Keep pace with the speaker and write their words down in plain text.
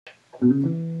Welcome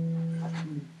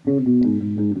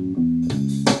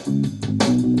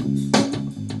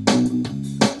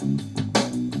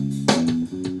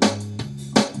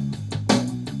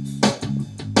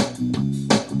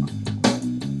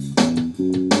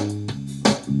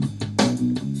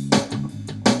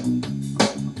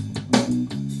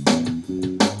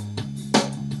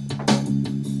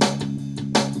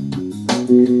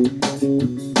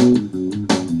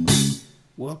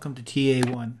to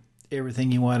TA1,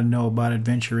 everything you want to know about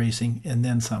adventure racing and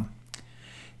then some.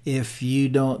 If you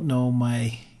don't know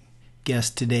my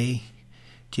guest today,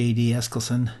 J.D.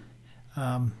 Eskilsson,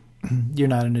 you're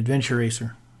not an adventure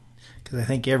racer, because I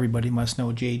think everybody must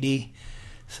know J.D.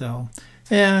 So,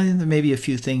 yeah, there may be a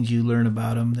few things you learn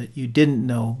about him that you didn't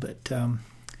know, but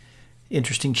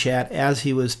interesting chat as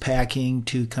he was packing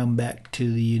to come back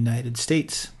to the United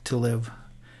States to live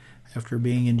after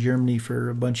being in Germany for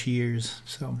a bunch of years.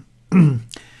 So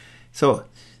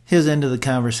his end of the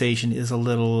conversation is a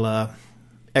little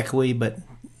echoey, but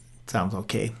sounds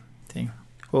okay.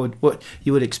 What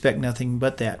you would expect nothing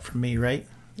but that from me, right,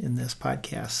 in this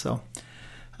podcast. So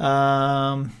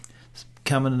it's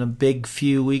coming in a big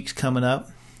few weeks coming up.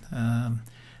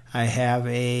 I have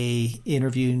a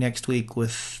interview next week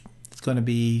with, it's going to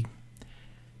be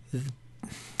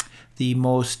the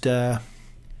most I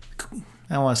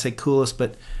don't want to say coolest,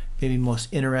 but maybe most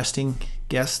interesting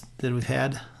guest that we've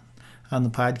had on the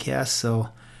podcast. So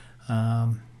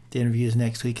the interview is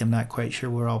next week. I'm not quite sure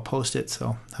where I'll post it.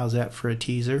 So how's that for a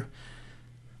teaser?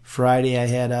 Friday, I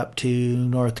head up to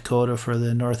North Dakota for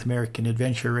the North American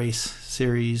Adventure Race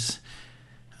Series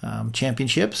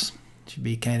Championships. Should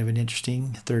be kind of an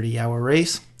interesting 30-hour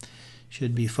race.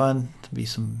 Should be fun. There'll be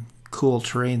some cool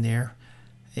terrain there.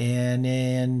 And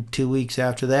then 2 weeks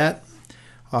after that,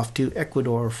 off to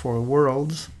Ecuador for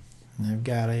Worlds. And I've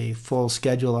got a full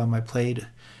schedule on my plate.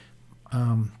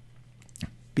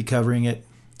 Be covering it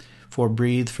for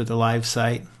Breathe for the live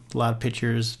site. A lot of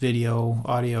pictures, video,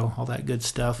 audio, all that good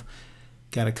stuff.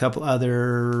 Got a couple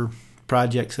other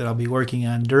projects that I'll be working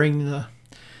on during the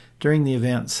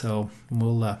event. So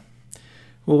we'll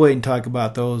wait and talk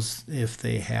about those if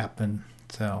they happen.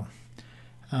 So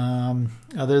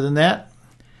other than that,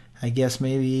 I guess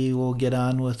maybe we'll get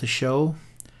on with the show.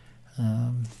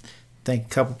 Thank a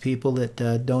couple people that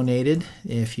donated.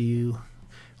 If you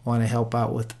want to help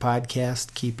out with the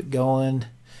podcast, keep it going.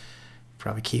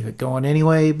 Probably keep it going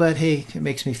anyway, but hey, it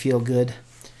makes me feel good.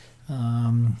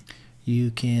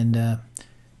 You can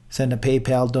send a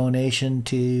PayPal donation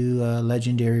to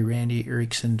Legendary Randy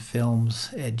Erickson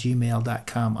Films at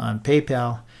gmail.com on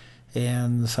PayPal,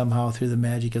 and somehow through the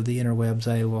magic of the interwebs,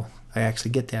 I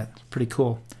actually get that. It's pretty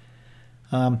cool.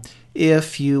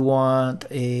 If you want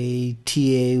a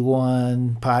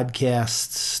TA1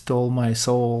 podcast Stole My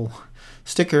Soul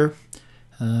sticker,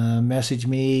 message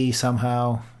me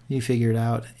somehow. You figure it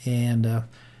out, and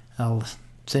I'll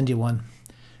send you one.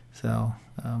 So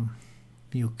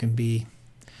you can be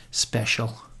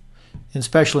special, and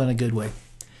special in a good way.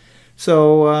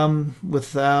 So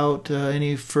without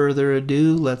any further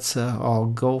ado, let's all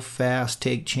go fast,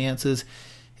 take chances,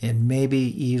 and maybe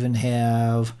even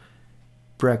have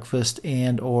breakfast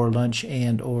and or lunch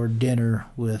and or dinner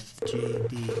with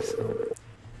JD. So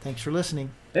thanks for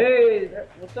listening. Hey,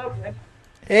 what's up, man?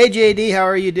 Hey JD, how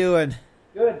are you doing?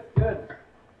 Good.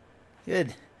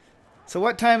 Good. So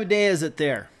what time of day is it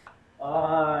there?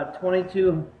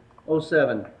 22:07,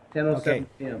 10:07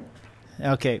 p.m.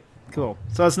 Okay, cool.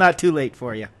 So it's not too late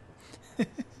for you.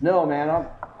 No, man,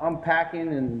 I'm packing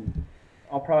and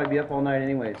I'll probably be up all night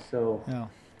anyway, so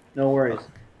no worries.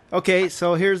 Okay,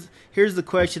 so here's the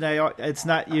question. It's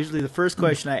not usually the first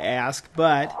question I ask,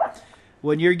 but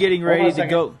when you're getting ready to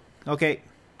go, okay.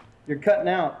 You're cutting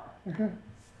out.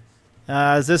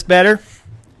 Is this better?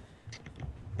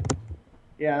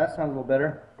 Yeah, that sounds a little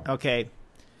better. Okay,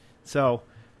 so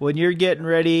when you're getting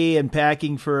ready and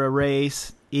packing for a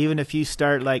race, even if you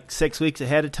start like 6 weeks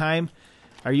ahead of time,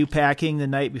 are you packing the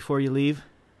night before you leave?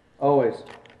 Always.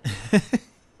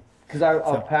 Because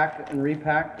I'll pack and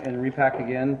repack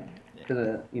again,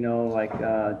 because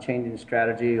changing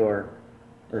strategy or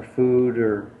food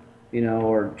or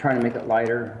or trying to make it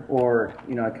lighter, or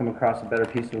I come across a better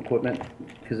piece of equipment,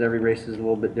 because every race is a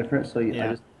little bit different. So I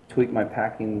just tweak my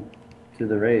packing to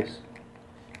the race.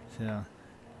 So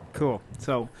cool.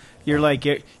 So you're like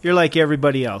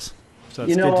everybody else. So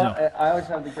it's good to know. I always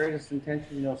have the greatest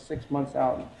intention. 6 months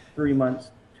out, 3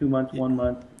 months, 2 months, 1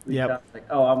 month. Yep. Like,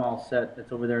 oh, I'm all set.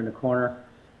 It's over there in the corner,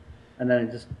 and then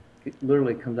it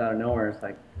literally comes out of nowhere. It's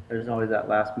like there's always that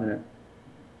last minute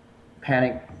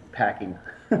panic packing.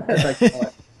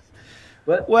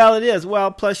 But well, it is.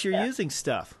 Well, plus you're using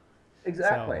stuff.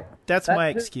 exactly. So that's That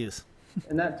my too, excuse.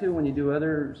 and that too, when you do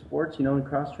other sports, you know, in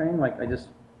cross train, like I just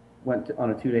went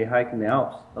on a 2-day hike in the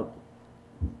Alps, up,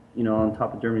 you know, on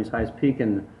top of Germany's highest peak,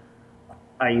 and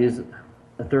I used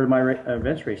a third of my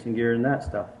bench racing gear in that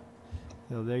stuff.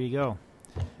 So there you go.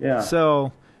 Yeah.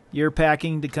 So you're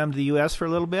packing to come to the U.S. for a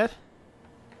little bit?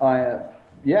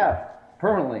 Yeah,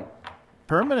 permanently.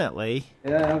 Permanently?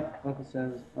 Yeah, Uncle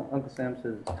Sam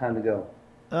says it's time to go.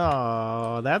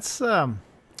 Oh, that's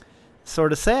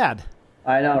sort of sad.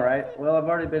 I know, right? Well, I've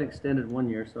already been extended 1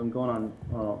 year, so I'm going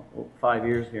on 5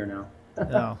 years here now.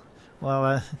 Oh,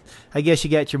 well, I guess you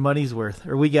got your money's worth,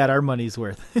 or we got our money's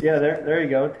worth. Yeah, there you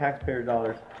go, taxpayer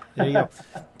dollars. There you go.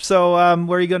 So,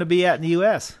 where are you going to be at in the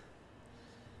U.S.?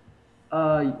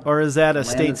 Or is that a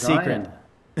state secret?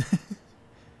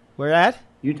 Where at?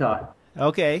 Utah.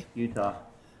 Okay. Utah.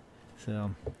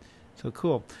 So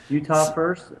cool. Utah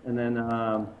first, and then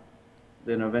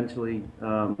eventually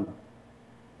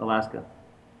Alaska.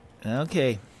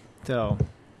 Okay. So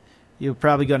you're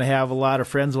probably going to have a lot of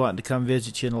friends wanting to come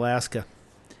visit you in Alaska.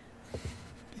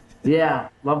 Yeah,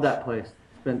 love that place.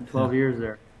 Spent 12 years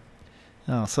there.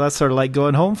 Oh, so that's sort of like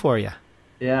going home for you.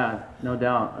 Yeah, no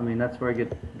doubt. I mean, that's where I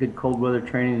get good cold weather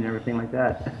training and everything like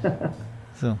that.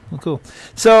 So well, cool.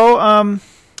 So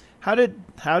how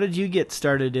did you get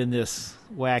started in this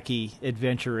wacky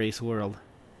adventure race world?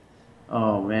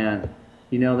 Oh man,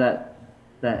 you know that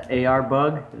AR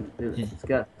bug? It's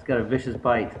got a vicious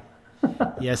bite.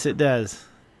 Yes, it does.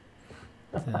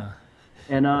 So.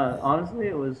 And honestly,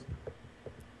 it was.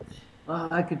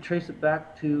 I could trace it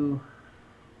back to.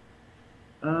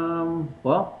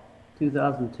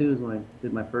 2002 is when I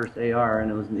did my first AR,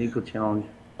 and it was an Eco Challenge.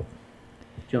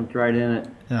 Jumped right in it,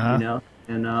 you know.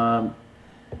 And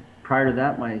prior to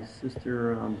that, my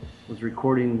sister was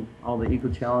recording all the Eco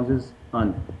Challenges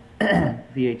on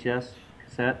VHS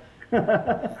cassette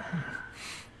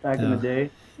back in the day.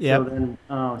 Yep. So then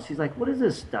she's like, "What is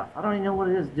this stuff? I don't even know what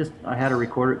it is." I had to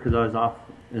record it because I was off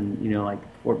in like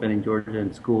Fort Benning, Georgia,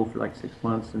 in school for like 6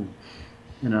 months, and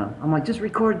I'm like, "Just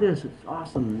record this. It's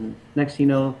awesome." And next thing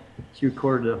you know, she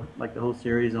recorded the whole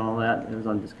series and all that. It was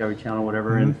on Discovery Channel,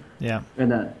 whatever. Mm-hmm.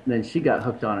 And then she got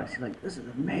hooked on it. She's like, "This is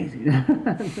amazing."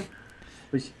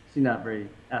 But she's not very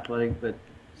athletic, but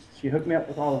she hooked me up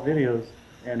with all the videos,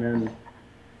 and then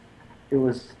I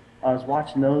was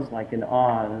watching those like in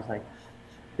awe, and I was like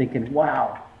thinking,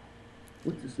 "Wow,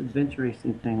 what's this adventure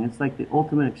racing thing? It's like the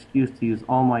ultimate excuse to use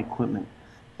all my equipment,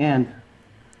 and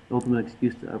the ultimate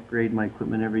excuse to upgrade my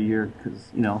equipment every year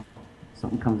because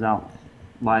something comes out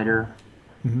lighter,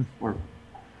 or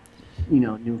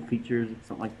new features,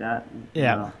 something like that.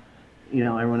 Yeah.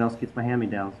 Everyone else gets my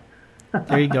hand-me-downs."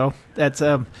 There you go. That's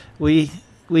we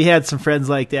had some friends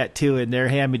like that too, and their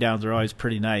hand-me-downs are always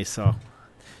pretty nice, so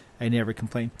I never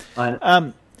complain. I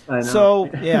know. So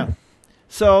yeah.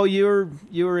 So you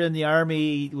were in the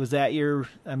Army. Was that your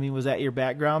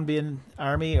background, being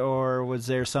Army, or was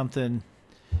there something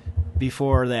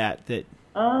before that?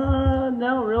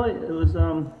 No, really. It was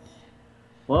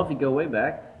well, if you go way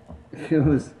back, it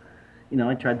was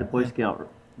I tried the Boy Scout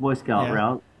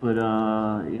route, but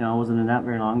I wasn't in that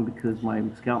very long because my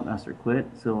Scoutmaster quit,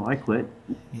 so I quit.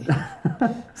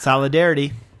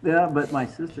 Solidarity. Yeah, but my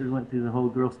sisters went through the whole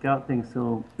Girl Scout thing,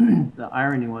 so the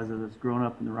irony was I was growing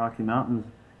up in the Rocky Mountains,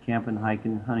 camping,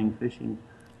 hiking, hunting, fishing,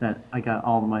 that I got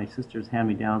all of my sisters'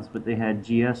 hand-me-downs, but they had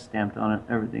GS stamped on it,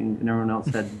 everything, and everyone else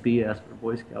had BS for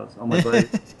Boy Scouts, all my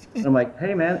buddies. And I'm like,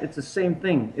 "Hey man, it's the same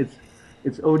thing.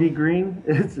 It's OD green,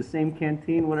 it's the same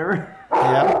canteen, whatever."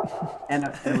 Yeah. And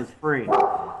it was free.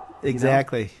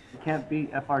 Exactly. You can't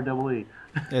beat FREE.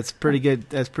 That's pretty good.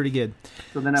 That's pretty good.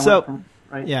 So then I went from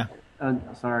right. Yeah.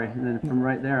 Sorry. And then from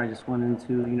right there, I just went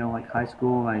into like high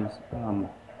school. I was,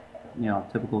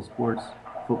 typical sports,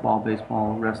 football,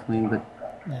 baseball, wrestling. But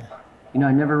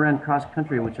I never ran cross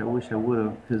country, which I wish I would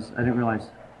have, because I didn't realize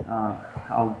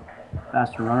how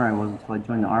fast a runner I was until I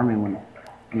joined the Army. When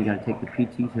you got to take the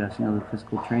PT test, the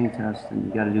physical training test, and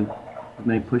you got to do as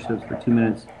many push-ups for 2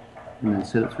 minutes, and then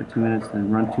sit-ups for 2 minutes, and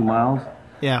then run 2 miles.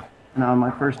 Yeah. And on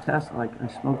my first test, I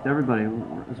smoked everybody. It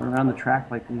was around the track,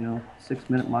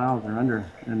 6-minute miles or under.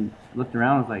 And I looked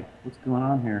around, I was like, "What's going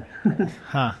on here?"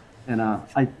 Huh. And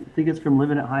I think it's from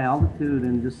living at high altitude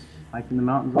and just hiking the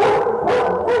mountains.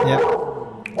 Yep.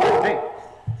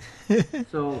 Hey.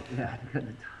 So yeah, I got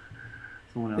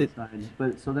someone outside.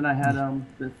 But so then I had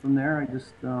from there I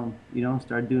just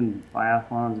started doing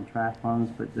biathlons and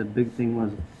triathlons. But the big thing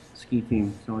was ski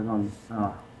team. So I was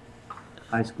on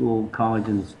high school, college,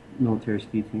 and military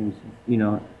ski teams.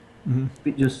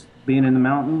 Just being in the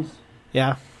mountains.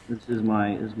 Yeah. This is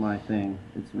my thing.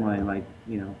 It's my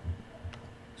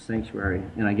sanctuary,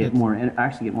 and I get I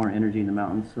actually get more energy in the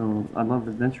mountains. So I love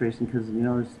adventure racing because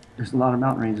there's a lot of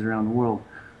mountain ranges around the world.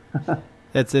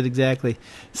 That's it exactly.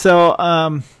 So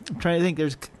I'm trying to think.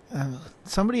 There's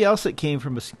somebody else that came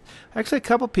from actually a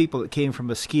couple people that came from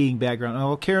a skiing background.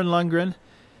 Oh, Karen Lundgren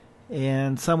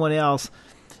and someone else.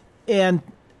 And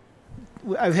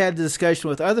I've had the discussion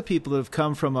with other people that have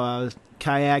come from a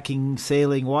kayaking,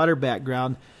 sailing, water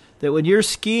background, that when you're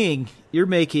skiing, you're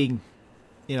making,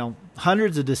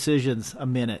 hundreds of decisions a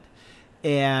minute.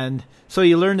 And so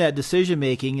you learn that decision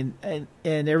making, and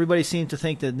everybody seems to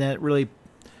think that really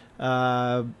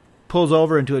pulls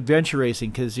over into adventure racing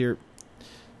because you're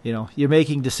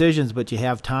making decisions, but you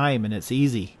have time and it's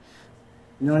easy.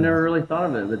 I never really thought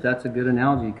of it, but that's a good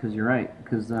analogy because you're right.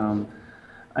 Because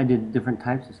I did different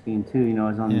types of skiing too. I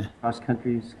was on the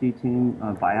cross-country ski team,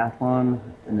 biathlon,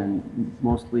 and then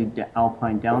mostly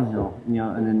alpine downhill.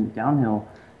 And then downhill,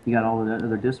 you got all the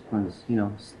other disciplines.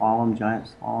 Slalom,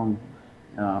 giant slalom,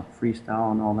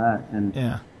 freestyle, and all that. And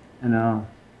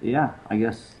I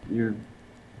guess you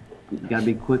got to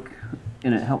be quick,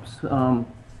 and it helps.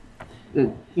 It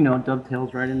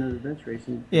dovetails right into adventure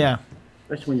racing. Yeah.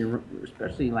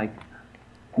 Especially like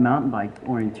mountain bike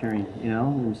orienteering,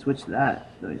 when you switch to that,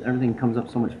 everything comes up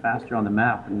so much faster on the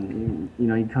map, and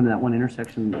you come to that one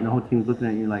intersection and the whole team's looking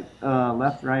at you like,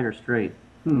 left, right, or straight.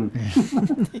 You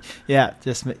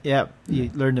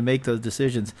learn to make those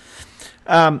decisions.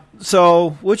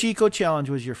 So which Eco Challenge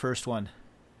was your first one?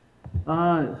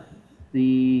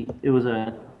 It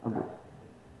was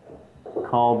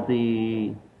called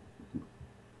the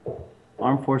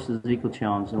Armed Forces Eco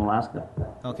Challenge in Alaska.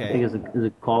 Okay. I think it was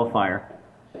a qualifier.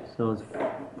 So it's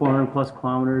 400 plus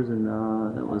kilometers, and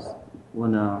it was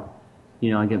when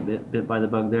I get bit by the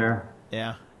bug there.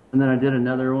 Yeah. And then I did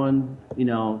another one,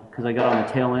 because I got on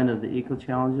the tail end of the Eco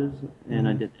Challenges, and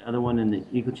I did the other one in the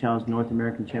Eco Challenge North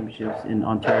American Championships in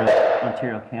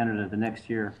Ontario, Canada, the next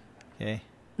year. Okay.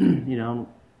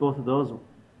 Both of those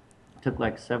took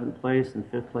like 7th place and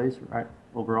 5th place right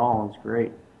overall. It was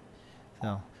great.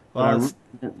 So,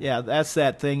 that's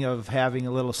that thing of having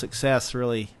a little success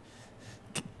really.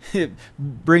 It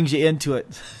brings you into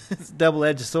it. It's a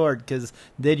double-edged sword because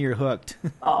then you're hooked.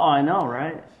 Oh, I know,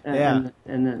 right? And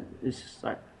then it's just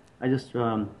I just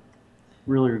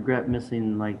really regret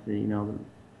missing the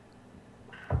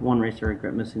one race I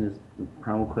regret missing is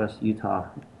Primal Quest Utah,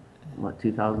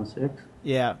 2006.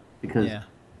 Yeah. Because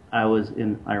I was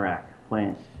in Iraq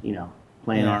playing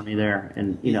Army there,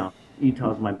 and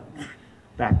Utah's my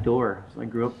back door, so I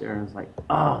grew up there, and it's like,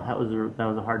 that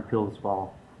was a hard pill to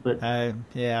swallow. But it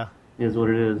is what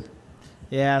it is.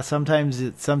 Yeah, sometimes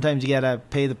you gotta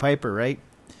pay the piper, right?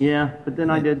 Yeah, but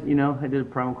then I did a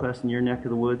Primal Quest in your neck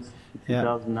of the woods in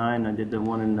 2009. I did the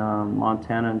one in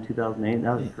Montana in 2008.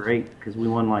 That was great because we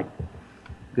won like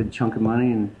a good chunk of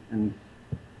money and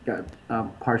got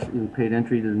partially paid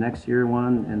entry to the next year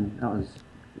one, and that was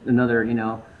another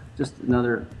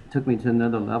took me to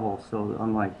another level. So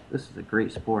I'm like, this is a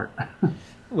great sport.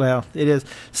 Well, it is.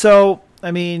 So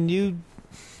I mean,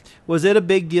 was it a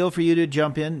big deal for you to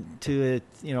jump into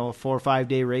a 4 or 5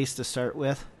 day race to start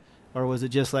with, or was it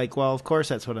just like, well, of course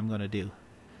that's what I'm going to do?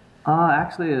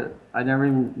 Actually, I never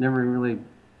really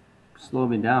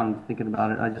slowed me down thinking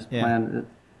about it. I just planned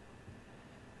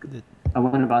it. I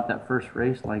went about that first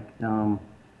race like a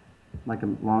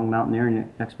long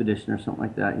mountaineering expedition or something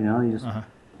like that. You just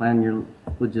plan your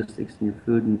logistics and your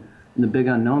food, and the big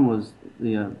unknown was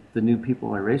the new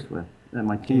people I raced with, and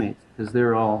my teammates, because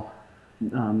they're all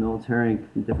military,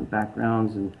 different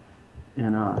backgrounds, and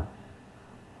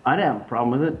I didn't have a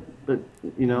problem with it, but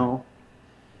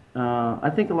I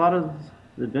think a lot of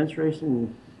the adventure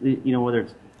racing, whether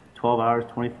it's 12 hours,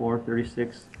 24,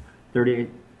 36, 38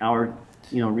 hour,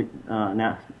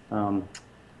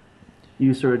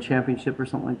 youth sort of championship or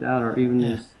something like that, or even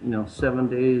this, 7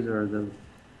 days or the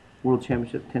World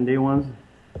Championship 10-day ones.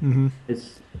 Mm-hmm.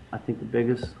 It's, I think, the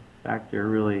biggest factor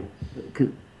really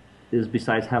is,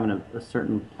 besides having a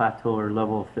certain plateau or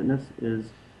level of fitness, is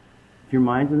if your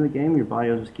mind's in the game, your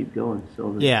body will just keep going.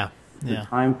 So the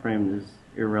time frame is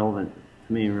irrelevant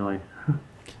to me, really.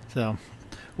 So,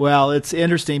 well, it's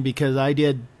interesting because I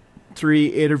did 3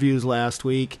 interviews last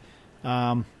week,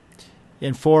 and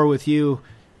 4 with you,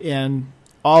 and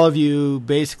all of you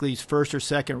basically first or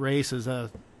second race is a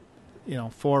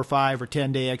 4 or 5 or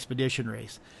 10 day expedition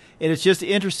race. And it's just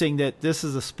interesting that this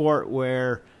is a sport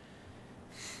where,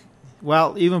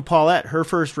 well, even Paulette, her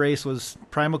first race was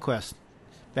Primal Quest,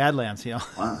 Badlands,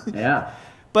 Wow. Yeah.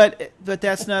 But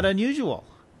that's not unusual.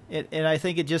 And I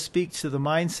think it just speaks to the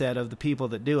mindset of the people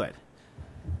that do it.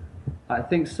 I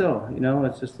think so.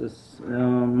 It's just this,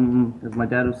 as my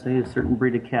dad would say, a certain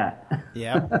breed of cat.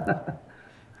 Yeah.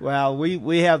 Well,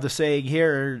 we have the saying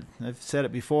here. I've said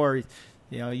it before.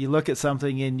 You look at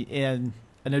something and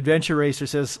an adventure racer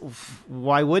says,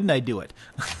 "Why wouldn't I do it?"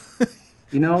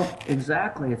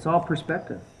 Exactly. It's all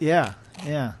perspective. Yeah.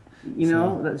 Yeah.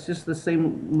 That's just the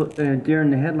same look, deer in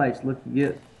the headlights look you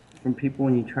get from people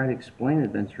when you try to explain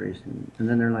adventure racing, and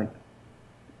then they're like,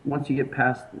 once you get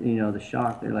past the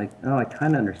shock, they're like, oh, I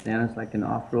kind of understand. It's like an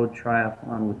off-road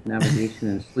triathlon with navigation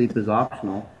and sleep is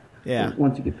optional. Yeah. But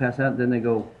once you get past that, then they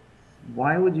go,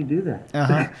 why would you do that?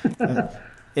 Uh-huh.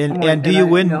 And and do you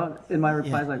win? And my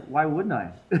reply is like, why wouldn't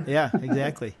I? Yeah,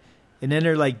 exactly. And then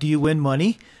they're like, do you win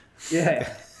money?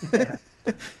 Yeah.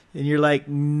 And you're like,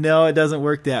 no, it doesn't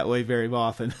work that way very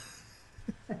often.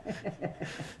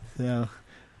 So,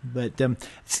 but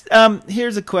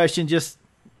here's a question just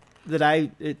that I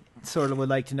sort of would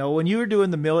like to know. When you were doing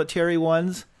the military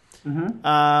ones,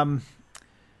 Mm-hmm.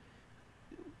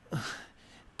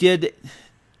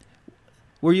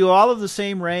 Were you all of the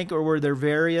same rank, or were there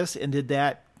various, and did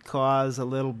that cause a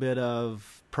little bit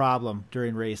of problem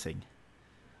during racing?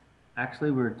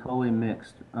 Actually, we were totally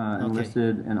mixed.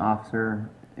 Enlisted and officer,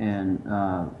 and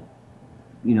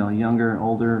younger and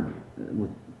older. With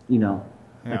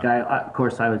like Yeah. of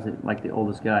course, I was like the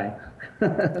oldest guy.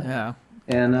 Yeah.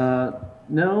 And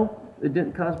no, it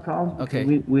didn't cause problems. Because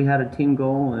Okay. we had a team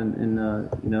goal, and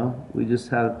we just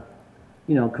had,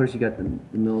 of course, you got the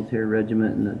military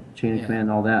regiment and the chain of command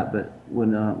and all that. But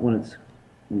when it's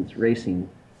racing,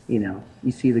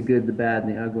 you see the good, the bad,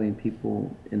 and the ugly in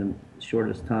people in the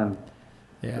shortest time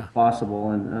Yeah.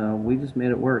 possible. And we just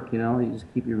made it work. You just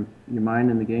keep your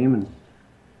mind in the game and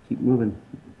keep moving.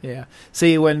 Yeah.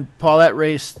 See, when Paulette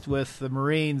raced with the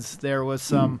Marines, there was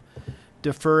some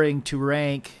deferring to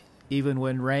rank, even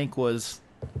when rank was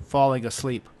falling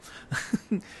asleep,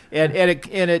 and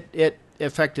it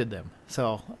affected them.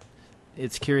 So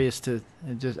it's curious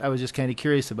I was just kind of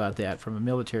curious about that from a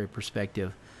military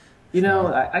perspective.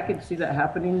 I could see that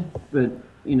happening, but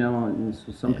and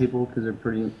so some people, because they're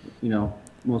pretty,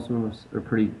 most of us are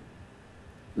pretty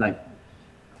like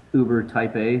uber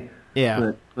type A.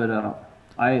 Yeah. But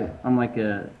I'm like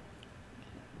a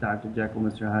Dr. Jekyll,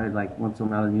 Mr. Hyde. Like once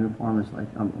I'm out of the uniform, it's like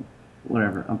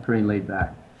whatever. I'm pretty laid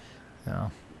back. Yeah.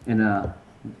 And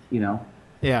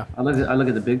Yeah. I look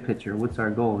at the big picture. What's our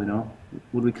goal?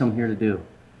 What do we come here to do?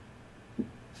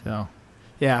 So,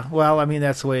 yeah. Well, I mean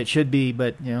that's the way it should be,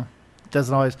 but it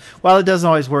doesn't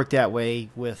always work that way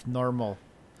with normal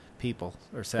people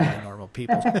or semi-normal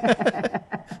people.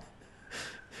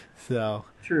 So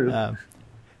True.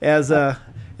 As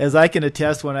I can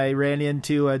attest, when I ran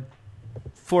into a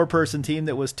 4-person team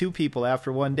that was 2 people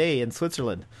after one day in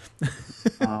Switzerland.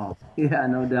 Oh, yeah,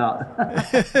 no doubt.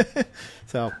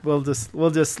 So we'll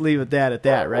just leave it at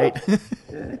that, right?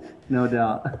 No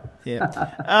doubt.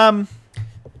 Yeah.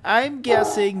 I'm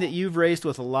guessing that you've raced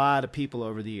with a lot of people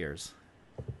over the years,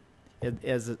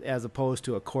 as opposed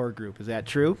to a core group. Is that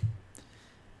true?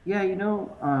 Yeah,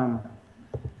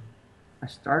 I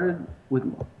started with,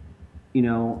 when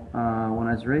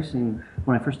I was racing,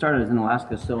 when I first started, I was in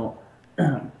Alaska, so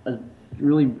I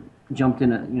really jumped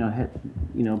in at,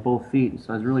 hit, both feet.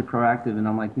 So I was really proactive, and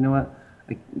I'm like, you know what?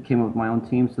 I came up with my own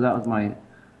team, so that was I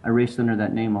raced under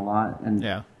that name a lot, and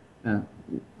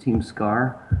Team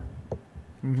SCAR,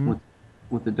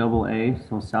 with the double A,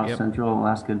 so South Central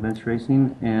Alaska Adventure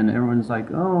Racing, and everyone's like,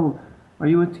 oh, are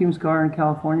you with Team SCAR in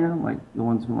California? Like the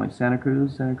ones from like Santa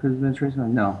Cruz Adventure Racing?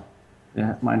 Like, no,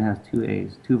 mine has 2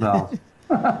 A's, 2 vowels.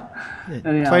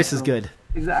 Twice as good.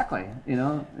 Exactly, in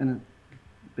a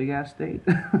big ass state.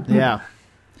 Yeah.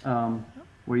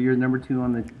 Where you're number 2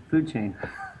 on the food chain.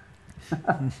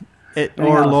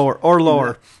 Or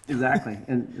lower. Exactly,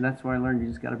 and that's where I learned you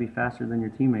just got to be faster than your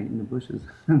teammate in the bushes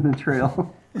in the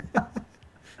trail.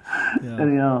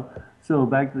 And so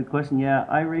back to the question.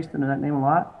 I raced under that name a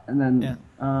lot, and then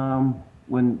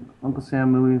when Uncle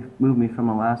Sam moved me from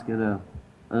Alaska to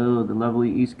the lovely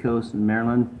East Coast in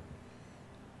Maryland,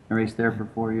 I raced there for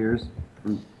 4 years,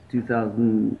 from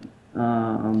 2000.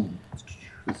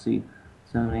 Let's see,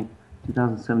 2007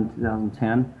 to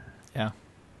 2010. Yeah.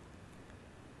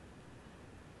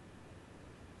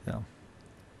 So.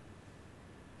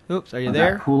 Oops, are you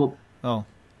there? Cool. Oh.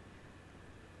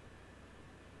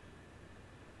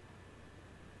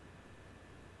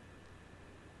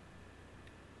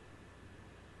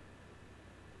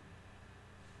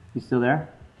 You still there?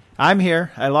 I'm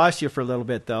here. I lost you for a little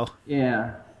bit, though.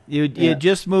 Yeah. You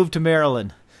just moved to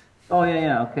Maryland. Oh,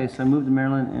 yeah. Okay, so I moved to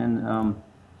Maryland, and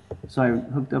So I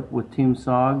hooked up with Team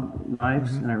SOG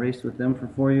Knives, and I raced with them for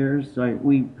 4 years. So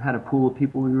we had a pool of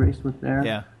people we raced with there,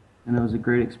 Yeah. and it was a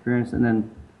great experience. And then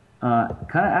kind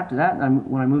of after that,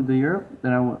 when I moved to Europe,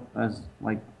 then I was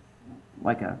like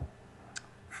a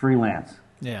freelance,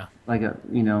 Yeah. like a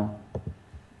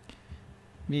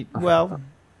Well,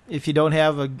 if you don't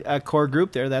have a core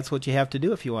group there, that's what you have to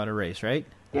do if you want to race, right?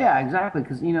 yeah, exactly.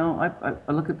 Because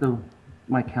I look at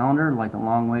my calendar like a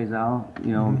long ways out,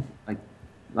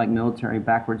 like military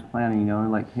backwards planning,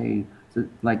 like, hey, so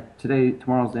like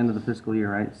tomorrow's the end of the fiscal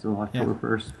year, right? So October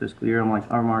 1st fiscal year, I'm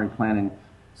already planning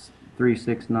 3,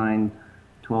 6, 9,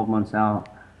 12 months out,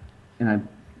 and I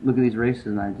look at these races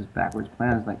and I just backwards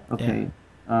plan. It's like, okay,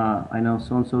 I know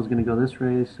so and so is going to go this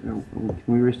race, or can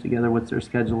we race together? What's their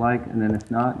schedule like? And then if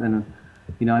not, then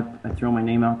I throw my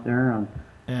name out there on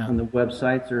the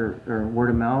websites or word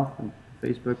of mouth, on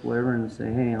Facebook, whatever, and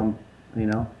say, hey, I'm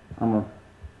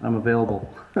available.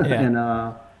 Yeah. And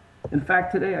in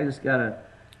fact, today I just got an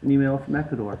email from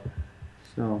Ecuador.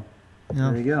 So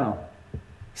there you go.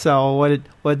 So what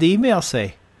did the email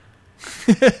say?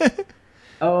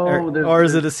 Or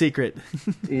is it a secret?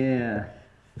 Yeah,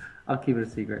 I'll keep it a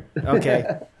secret.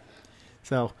 Okay.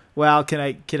 So, well, can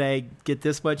I get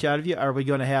this much out of you? Are we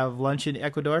going to have lunch in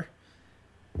Ecuador?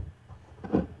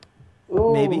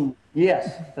 Ooh, maybe.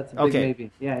 Yes, that's a big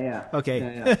maybe. Yeah.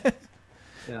 Okay.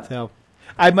 Yeah. So,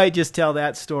 I might just tell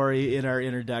that story in our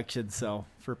introduction. So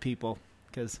for people,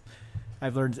 because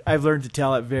I've learned to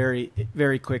tell it very,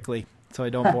 very quickly, so I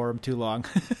don't bore them too long.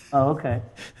 Oh, okay.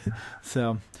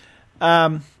 So,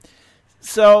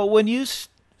 so when you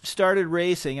started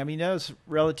racing, I mean, that was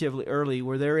relatively early.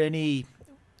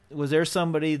 Was there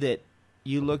somebody that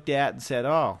you looked at and said,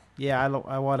 "Oh, yeah,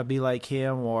 I want to be like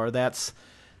him," or that's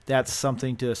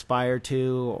something to aspire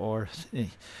to, or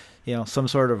some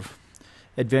sort of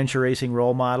adventure racing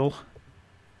role model?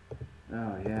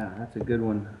 Oh yeah, that's a good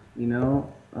one.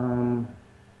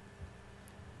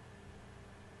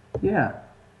 Yeah,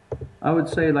 I would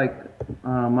say like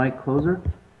Mike Closer.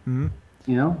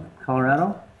 Mm-hmm.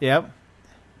 Colorado. Yep.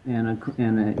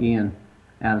 And Ian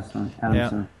Adamson.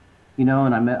 Yeah.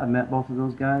 And I met both of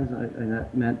those guys. I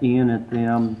met Ian at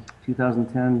the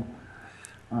 2010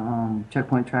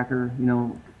 Checkpoint Tracker,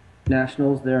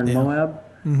 Nationals there in Moab.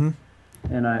 Mm-hmm.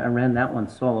 And I ran that one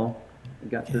solo. I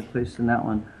got third place in that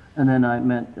one. And then I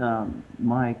met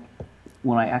Mike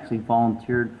when I actually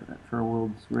volunteered for a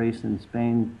world's race in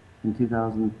Spain in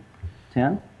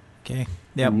 2010. Okay.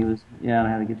 Yep. And and I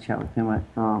had a good chat with him. I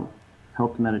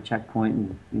helped him at a checkpoint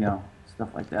and,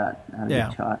 stuff like that. I had a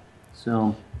good shot.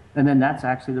 So, and then that's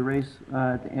actually the race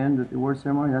at the end of the award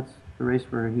ceremony. That's the race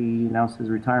where he announced his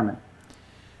retirement.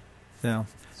 So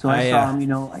I saw him,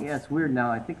 it's weird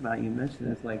now I think about it, you mentioned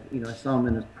it. It's like, I saw him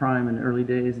in his prime in the early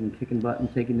days and kicking butt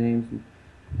and taking names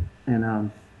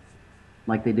and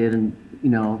like they did in,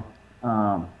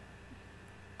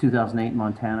 2008 in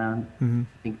Montana. Mm-hmm. I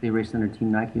think they raced under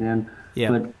Team Nike then.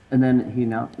 Yeah. And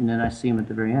then I see him at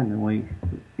the very end and when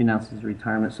he announced his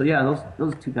retirement. So yeah,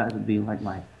 those two guys would be like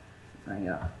my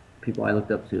people I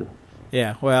looked up to.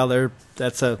 Yeah. Well,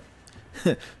 that's a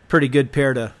pretty good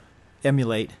pair to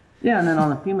emulate. Yeah, and then on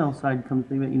the female side comes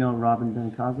Robin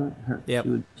Benkaza. Yep.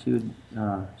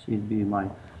 She'd be my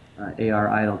AR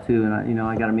idol too, and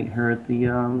I got to meet her at the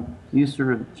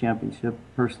USER Championship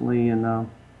personally in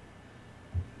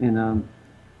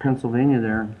Pennsylvania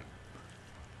there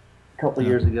a couple of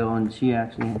years ago, and she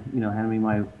actually handed me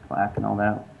my plaque and all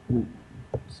that.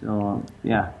 So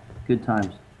yeah, good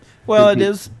times. Well, it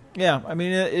is. Yeah, I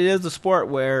mean it is a sport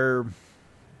where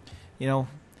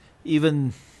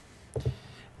even.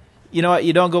 You know what?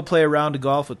 You don't go play a round of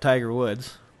golf with Tiger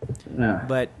Woods,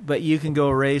 but you can go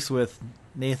race with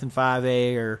Nathan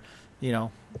Fave or,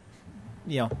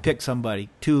 pick somebody,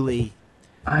 Thule.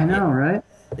 I know, right?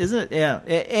 Isn't it? Yeah,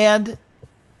 and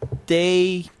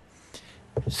they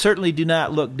certainly do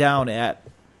not look down at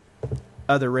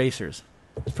other racers,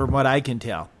 from what I can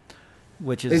tell,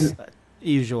 which is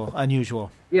unusual.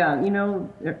 Yeah,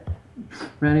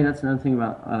 Randy, that's another thing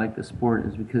about I like the sport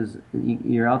is because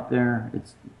you're out there.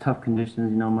 It's tough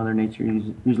conditions. Mother Nature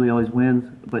usually always wins,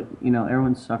 but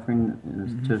everyone's suffering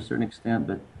to a certain extent.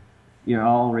 But you're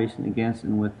all racing against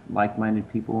and with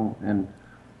like-minded people, and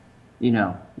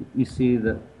you see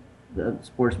the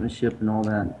sportsmanship and all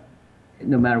that.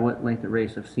 No matter what length of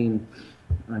race, I've seen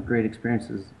great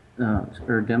experiences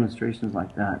or demonstrations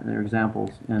like that. They're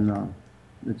examples, and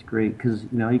it's great because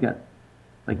you got,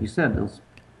 like you said, those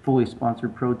fully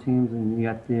sponsored pro teams, and you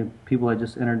got the people that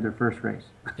just entered their first race.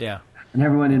 Yeah. And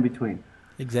everyone in between.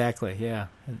 Exactly, yeah.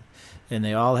 And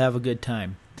they all have a good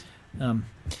time.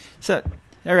 So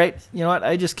All right. You know what?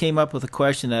 I just came up with a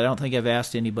question that I don't think I've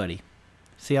asked anybody.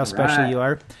 See how All special right. you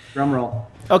are? Drum roll.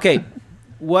 Okay.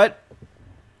 What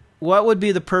would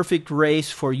be the perfect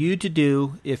race for you to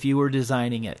do if you were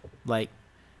designing it? Like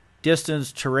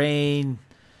distance, terrain,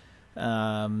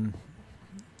 um,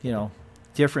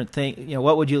 different thing.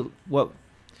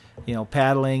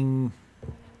 Paddling.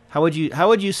 How would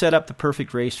you set up the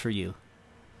perfect race for you?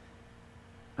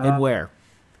 And where?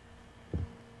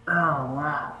 Oh,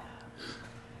 wow.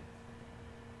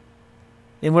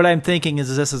 And what I'm thinking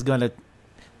is this is going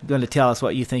to tell us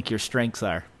what you think your strengths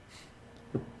are.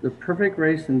 The perfect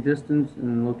race in distance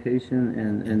and location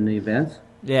and the events,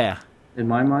 Yeah. in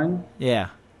my mind. Yeah.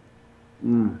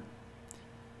 Mm.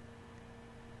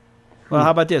 Well,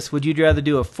 how about this? Would you rather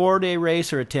do a 4-day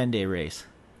race or a 10-day race?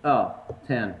 Oh,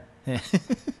 10.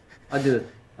 I'd do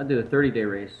a 30-day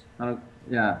race.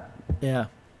 Yeah. Yeah.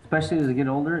 Especially as I get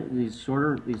older, these 3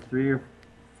 or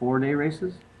 4-day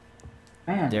races,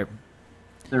 man,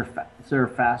 they're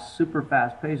fast, super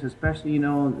fast paced. Especially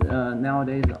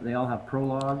nowadays they all have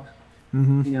prologues.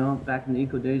 Mm-hmm. Back in the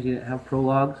eco days, you didn't have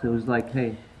prologues. It was like,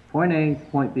 hey, point A,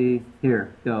 point B,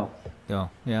 here, go. Go.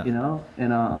 Yeah.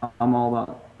 And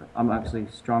I'm actually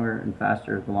stronger and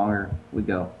faster the longer we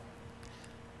go.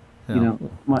 So,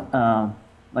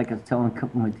 Like I was telling a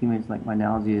couple of my teammates, like my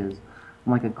analogy is,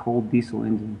 I'm like a cold diesel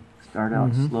engine. Start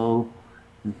out slow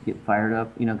and get fired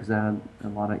up, because I had a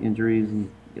lot of injuries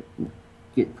and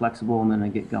get flexible, and then I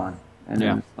get going. And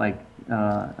then it's like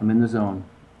I'm in the zone.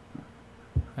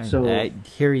 So I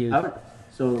hear you.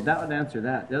 So that would answer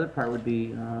that. The other part would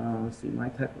be, let's see, my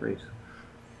type of race.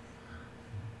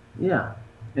 Yeah,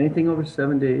 anything over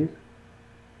 7 days,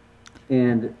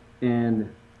 and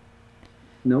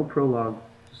no prologue.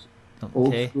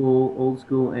 Okay. Old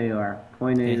school AR,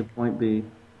 point A to point B,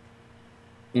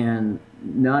 and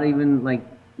not even like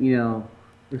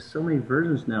there's so many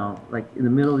versions now. Like in the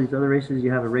middle of these other races,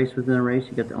 you have a race within a race.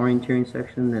 You got the orienteering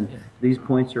section, and these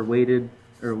points are weighted,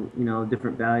 or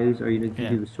different values, or you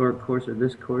can do the short course or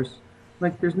this course.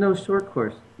 Like there's no short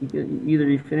course. Either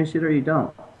you finish it or you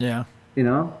don't. Yeah.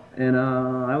 And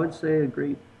I would say a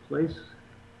great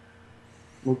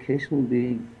location would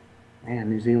be,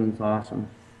 man, New Zealand's awesome.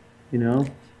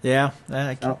 Yeah.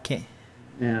 I can't.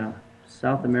 Yeah,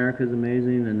 South America is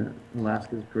amazing, and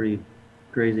Alaska's pretty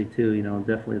crazy too.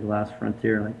 Definitely the last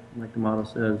frontier, like the motto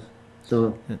says.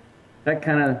 So that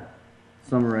kind of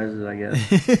summarizes, I guess.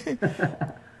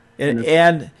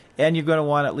 and you're going to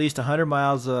want at least 100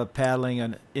 miles of paddling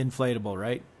on inflatable,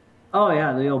 right? Oh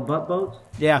yeah, the old butt boats.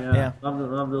 Yeah.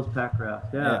 Love those pack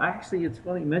rafts. Yeah. Actually, it's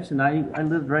funny you mentioned. I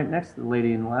lived right next to the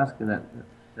lady in Alaska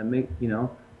that makes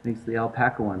the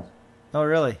alpaca ones. Oh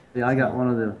really? Yeah, I got one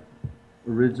of the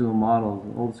original models,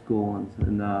 old school ones,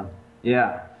 and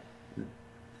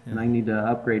and I need to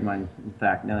upgrade mine. In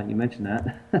fact, now that you mention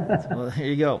that. Well, here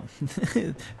you go.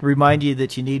 Remind you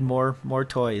that you need more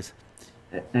toys.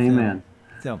 Amen.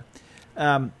 So,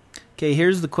 okay,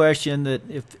 here's the question that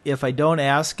if I don't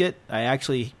ask it,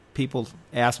 people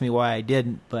ask me why I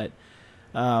didn't, but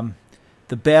the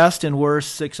best and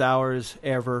worst 6 hours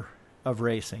ever of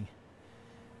racing,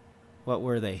 what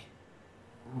were they?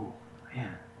 Oh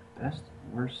man, best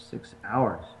and worst 6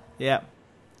 hours. Yeah.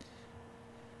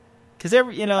 Because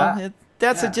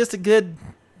just a good.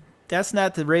 That's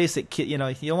not the race that you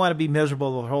don't want to be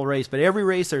miserable the whole race, but every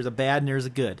race there's a bad and there's a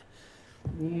good.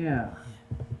 Yeah.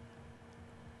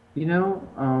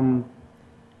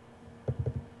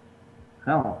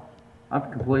 Hell,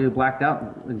 I've completely blacked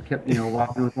out and kept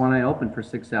walking with one eye open for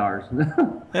 6 hours.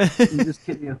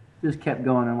 just kept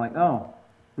going. I'm like, oh,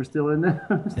 we're still in there,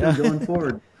 still going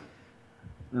forward.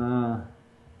 Oh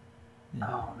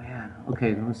man.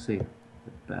 Okay, let's see.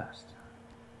 The best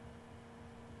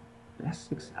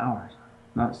 6 hours,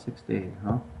 not 6 days,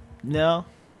 huh? No.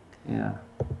 Yeah.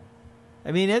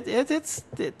 I mean, it's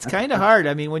kind of hard.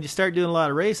 I mean, when you start doing a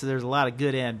lot of races, there's a lot of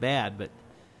good and bad, but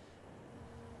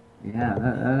yeah,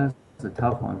 that's a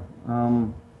tough one.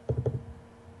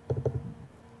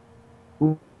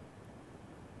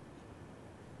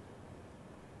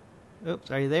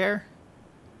 Oops, are you there?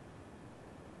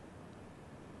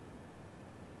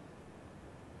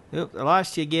 Oops, I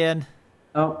lost you again.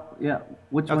 Oh, yeah.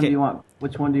 Which one do you want?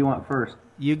 Which one do you want first?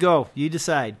 You go. You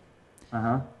decide.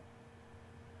 Jeez.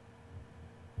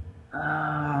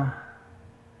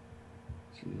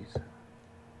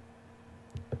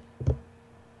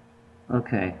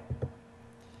 Okay.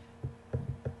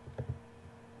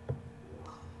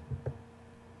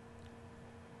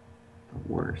 The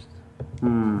worst.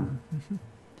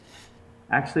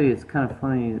 Actually, it's kind of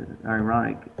funny,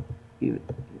 ironic,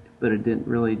 but it didn't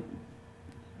really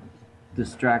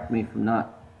distract me from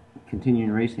not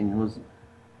continuing racing. It was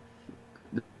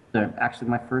actually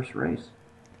my first race,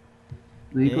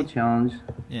 the Eco Challenge.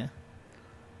 Yeah.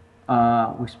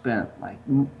 We spent like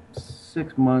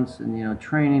 6 months and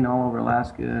training all over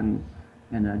Alaska and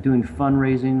doing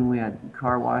fundraising. We had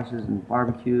car washes and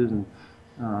barbecues and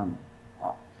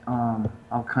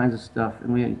all kinds of stuff.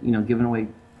 And we giving away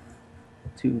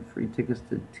 2 free tickets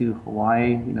to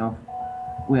Hawaii.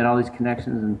 We had all these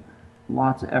connections and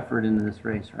lots of effort into this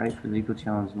race, right, for the Eco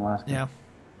Challenge in Alaska.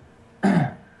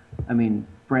 Yeah. I mean,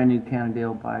 brand new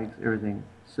Cannondale bikes, everything.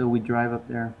 So we drive up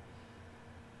there.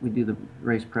 We do the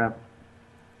race prep.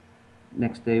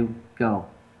 Next day, go.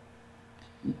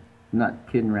 I'm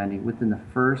not kidding, Randy. Within the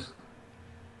first,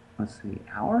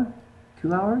 hour?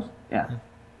 2 hours? Yeah.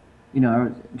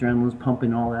 Our adrenaline was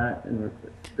pumping, all that. And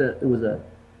it was a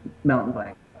mountain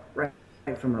bike, right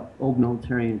from an old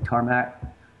military tarmac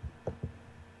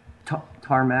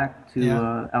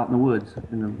to out in the woods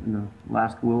in the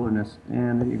Alaska wilderness.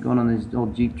 And you're going on these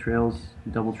old Jeep trails,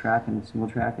 double track and single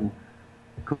track. And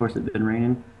of course, it had been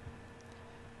raining.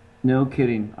 No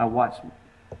kidding. I watched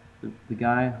the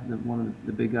guy, one of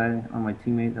the big guy on my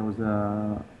teammate that was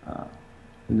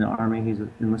in the Army. He's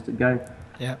an enlisted guy.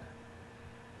 Yeah.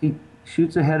 He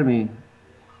shoots ahead of me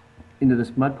into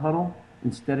this mud puddle.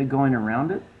 Instead of going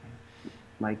around it,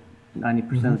 like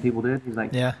 90% of the people did, he's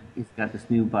like, he's got this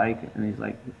new bike, and he's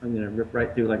like, I'm going to rip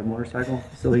right through like a motorcycle.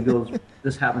 So he goes,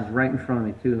 this happens right in front of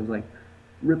me, too. It was like,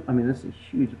 this is a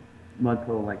huge mud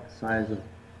puddle, like the size of,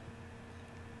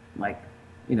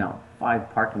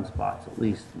 5 parking spots at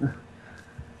least.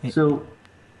 So,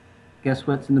 guess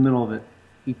what's in the middle of it?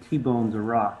 He T-bones a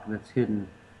rock that's hidden.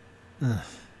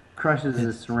 Crushes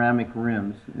the ceramic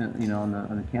rims, on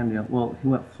the Cannondale. Well, he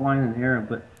went flying in the air,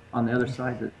 but on the other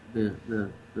side, the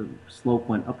slope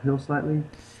went uphill slightly.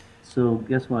 So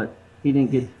guess what? He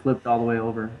didn't get flipped all the way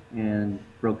over and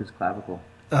broke his clavicle.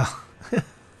 Oh.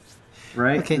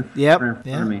 Right? Okay. In front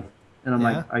of me. And I'm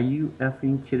like, are you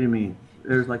effing kidding me?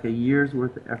 There's like a year's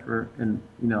worth of effort and,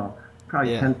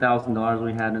 probably $10,000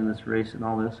 we had in this race and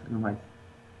all this. And I'm like,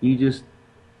 you just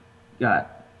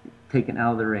got taken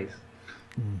out of the race.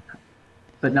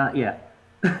 But not yet.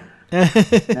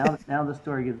 now the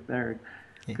story gets better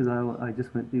because I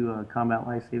just went through a combat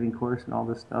life-saving course and all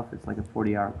this stuff. It's like a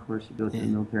 40-hour course you go through the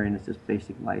military, and it's just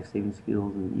basic life-saving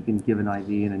skills, and you can give an IV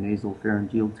and a nasal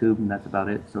pharyngeal tube, and that's about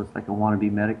it. So it's like a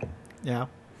wannabe medic. Yeah.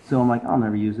 So I'm like, I'll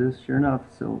never use this. Sure enough,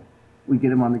 so we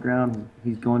get him on the ground.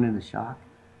 He's going into shock,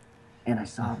 and I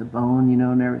saw the bone,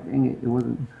 and everything. It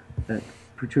wasn't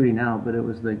protruding out, but it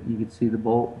was like you could see the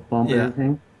bump and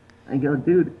everything. I go,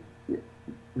 dude,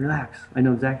 relax. I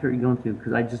know exactly what you're going through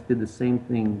because I just did the same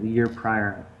thing the year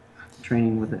prior,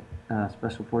 training with a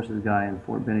Special Forces guy in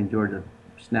Fort Benning, Georgia.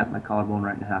 Snapped my collarbone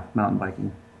right in half, mountain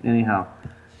biking. Anyhow,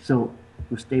 so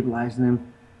we're stabilizing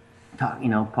him,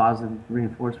 positive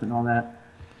reinforcement, all that.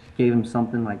 Gave him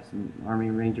something like some Army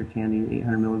Ranger candy,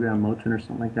 800 milligram Motrin or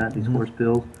something like that, these horse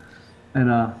pills, and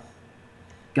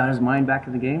got his mind back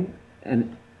in the game.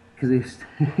 And because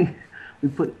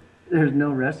there's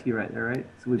no rescue right there, right?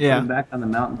 So we put him back on the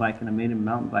mountain bike, and I made him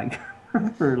mountain bike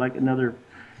for like another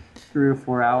 3 or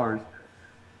 4 hours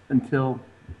until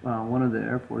one of the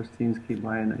Air Force teams came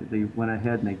by, and they went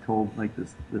ahead and they told like the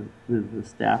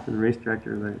staff of the race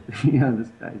director that this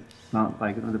guy's mountain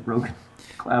biking with a broken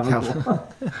clavicle.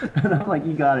 And I'm like,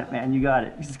 you got it, man, you got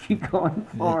it. You just keep going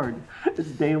forward. It's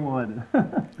day one.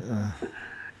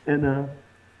 And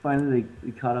finally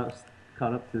they caught up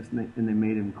to us, and they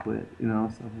made him quit,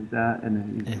 stuff like that. And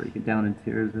then he's breaking down in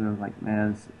tears, and I was like,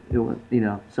 man, it was,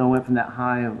 So I went from that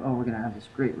high of, we're gonna have this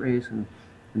great race, and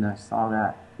I saw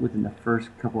that within the first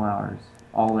couple hours,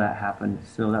 all that happened.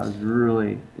 So that was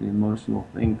really an emotional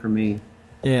thing for me.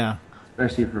 Yeah.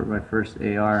 Especially for my first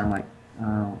AR. I'm like,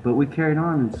 but we carried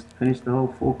on and finished the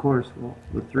whole full course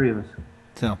with 3 of us.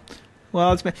 So,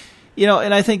 well, it's been,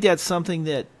 and I think that's something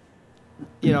that,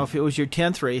 if it was your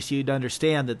 10th race, you'd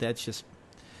understand that that's just,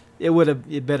 it would have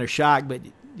been a shock, but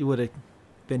you would have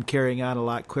been carrying on a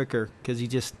lot quicker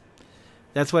because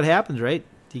that's what happens, right?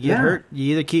 You get hurt,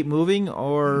 you either keep moving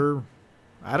or,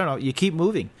 I don't know, you keep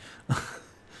moving.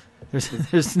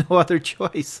 There's no other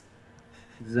choice.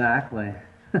 Exactly.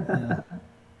 But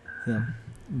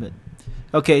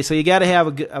okay, so you got to have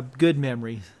a good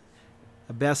memory,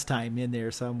 a best time in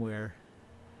there somewhere.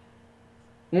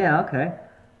 Yeah. Okay.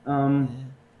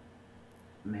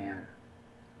 Man.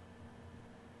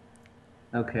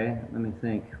 Okay, let me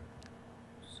think.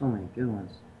 So many good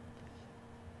ones.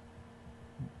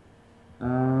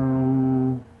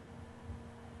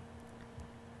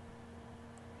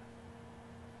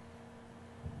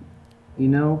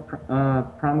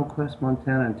 Primal Quest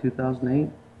Montana in 2008.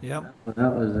 Yep. But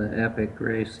that was an epic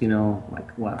race, you know, like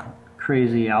what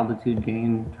crazy altitude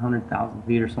gain, 100,000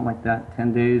 feet or something like that,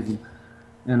 10 days,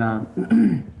 and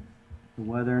the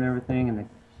weather and everything, and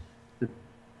the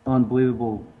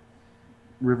unbelievable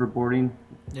river boarding.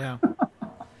 Yeah.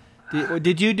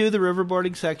 Did you do the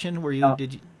riverboarding section? Where you Oh,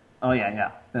 did you? oh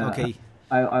yeah, yeah. Okay.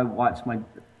 I watched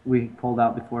we pulled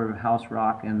out before House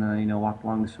Rock and, you know, walked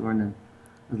along the shore, and then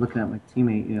I was looking at my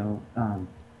teammate, you know,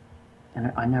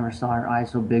 and I never saw her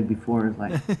eyes so big before. It was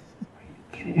like, are you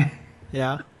kidding?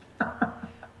 Yeah.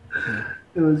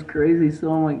 It was crazy.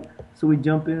 So I'm like, so we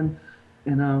jump in,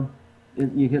 and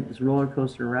you hit this roller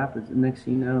coaster rapids, and next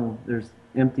thing you know, there's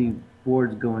empty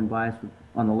boards going by us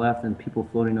on the left and people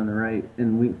floating on the right,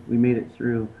 and we made it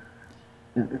through.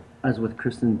 And I was with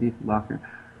Kristen Diefenbacher,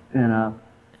 and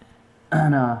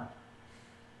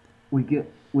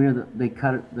they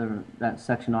cut that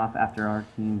section off after our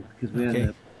team because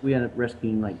Okay. we ended up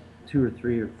rescuing like 2 or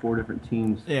 3 or 4 different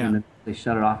teams, Yeah. and then they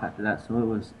shut it off after that. So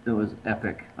it was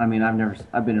epic. I mean, I've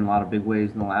been in a lot of big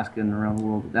waves in Alaska and around the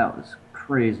world, but that was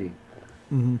crazy.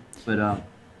 Hmm. But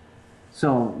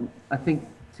so I think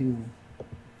the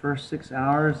first 6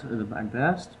 hours of my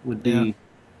best would Yeah. be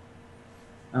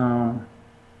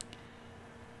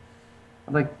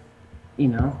like, you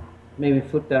know, maybe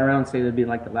flip that around and say it'd be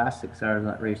like the last 6 hours of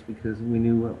that race because we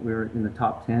knew we were in the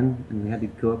top 10 and we had to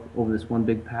go up over this one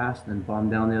big pass and then bomb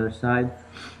down the other side.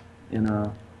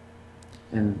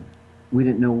 And we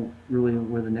didn't know really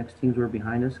where the next teams were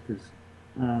behind us because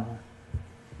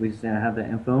we just didn't have that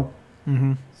info.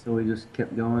 Hmm. So we just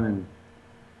kept going, and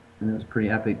it was pretty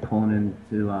epic pulling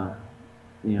into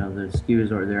you know, the ski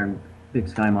resort there in Big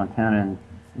Sky, Montana,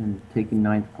 and taking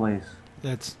 9th place.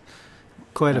 That's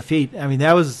quite a feat. I mean,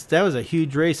 that was a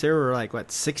huge race. There were like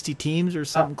what 60 teams or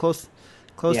something close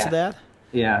Yeah. to that.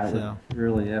 Yeah, it was So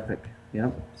really epic.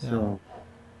 Yep. yeah. So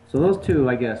those two,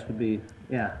 I guess, would be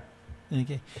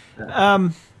Okay. uh,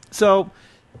 So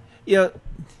you know,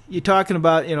 you're talking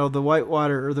about the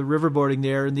whitewater or the riverboarding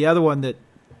there, and the other one that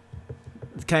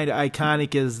is kind of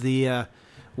iconic is the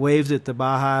waves at the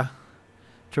Baja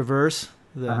Traverse,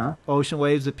 the Uh-huh. ocean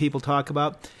waves that people talk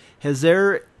about. Has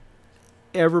there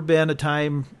ever been a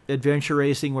time adventure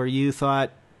racing where you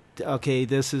thought, okay,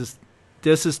 this is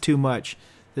too much.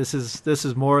 This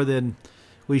is more than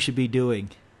we should be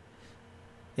doing.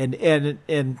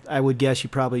 And I would guess you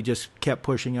probably just kept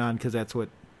pushing on because that's what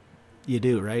you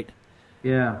do, right?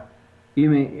 Yeah. You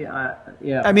mean yeah?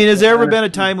 Yeah. I mean, has there ever been a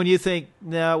time when you think,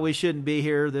 no, we shouldn't be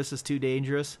here. This is too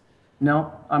dangerous?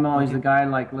 No, I'm always Okay. the guy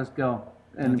like, let's go.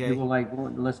 And Okay. people are like,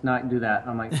 well, let's not do that.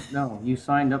 I'm like, no, you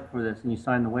signed up for this and you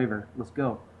signed the waiver. Let's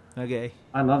go. Okay.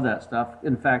 I love that stuff.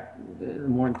 In fact, the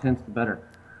more intense, the better.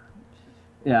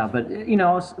 Yeah, but you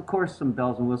know, of course, some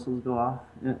bells and whistles go off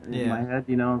in Yeah. my head.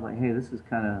 You know, like, hey, this is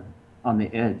kind of on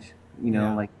the edge. You know,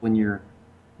 Yeah. like when you're,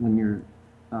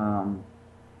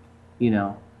 you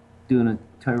know, doing a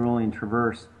Tyrolean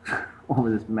traverse over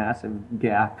this massive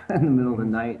gap in the middle of the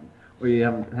night, where you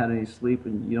haven't had any sleep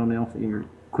and you don't know if your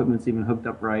equipment's even hooked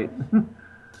up right.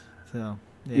 So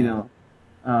yeah. You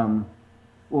know,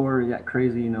 or that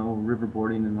crazy, you know,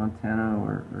 riverboarding in Montana,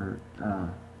 or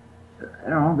I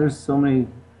don't know. There's so many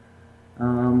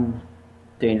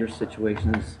dangerous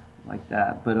situations like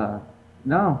that. But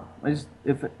no, I just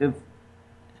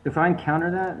if I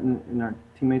encounter that and our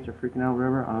teammates are freaking out, or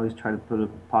whatever, I always try to put a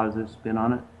positive spin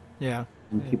on it Yeah.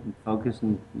 and keep them focused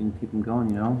and keep them going.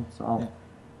 You know, so Yeah.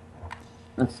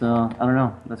 that's I don't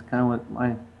know. That's kind of what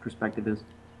my perspective is.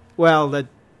 Well, that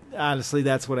honestly,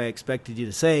 that's what I expected you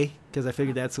to say because I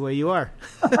figured that's the way you are.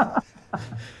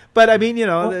 But I mean,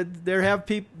 Well, there have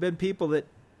been people that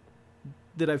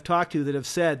I've talked to that have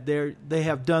said they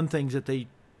have done things that they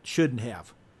shouldn't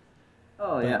have.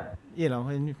 oh But, yeah.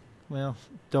 and well,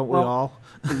 don't we Well, all?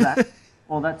 exactly.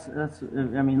 Well, that's.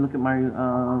 I mean, look at my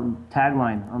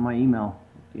tagline on my email.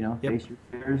 You know, Yep.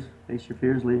 face your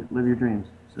fears, live your dreams.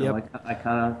 So Yep. I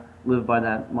kind of live by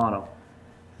that motto.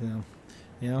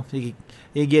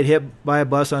 You get hit by a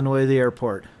bus on the way to the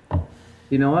airport.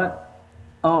 You know what?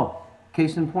 Oh,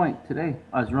 case in point. Today,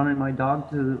 I was running my dog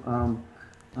to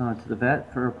the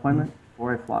vet for an appointment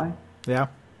before I fly, Yeah.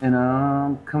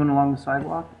 and coming along the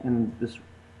sidewalk, and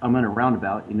I'm in a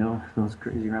roundabout. You know, those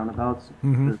crazy roundabouts,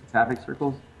 Mhm. the traffic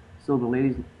circles. So the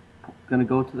lady's gonna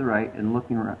go to the right and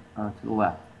looking to the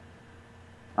left.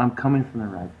 I'm coming from the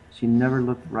right. She never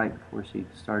looked right before she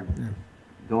started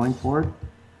going forward.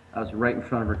 I was right in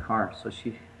front of her car, so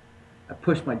I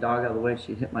pushed my dog out of the way.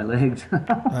 She hit my legs.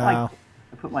 Wow.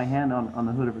 I put my hand on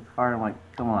the hood of her car. I'm like,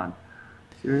 come on,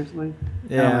 seriously?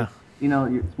 And I'm Yeah. like, you know,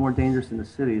 it's more dangerous in the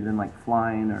city than like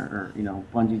flying or you know,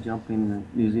 bungee jumping in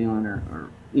New Zealand or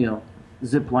you know,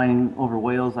 zip lining over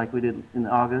whales like we did in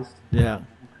August. Yeah.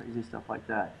 Crazy stuff like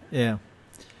that. Yeah.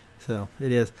 So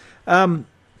it is.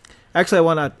 Actually, I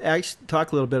want to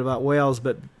talk a little bit about whales,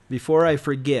 but before I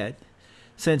forget,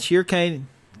 since you're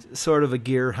sort of a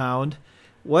gear hound,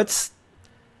 what's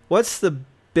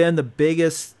been the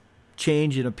biggest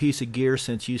change in a piece of gear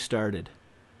since you started?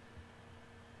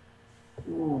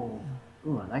 Ooh,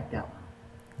 I like that one.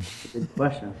 That's a good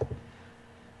question.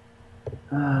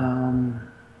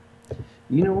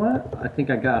 You know what? I think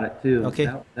I got it too. Okay.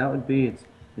 That would be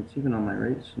it's even on my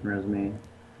resume.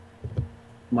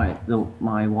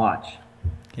 My watch.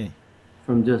 Okay.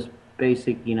 From just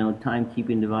basic,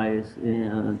 timekeeping device,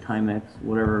 Timex,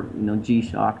 whatever,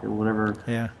 G-Shock or whatever.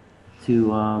 Yeah.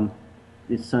 To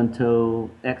the Suntoe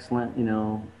Excellent,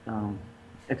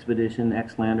 Expedition,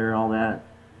 Xlander, all that.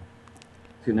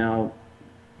 To now,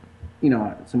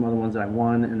 some other ones I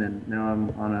won, and then now I'm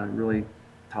on a really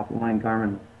top of the line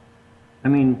Garmin. I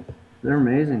mean, they're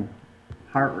amazing.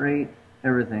 Heart rate,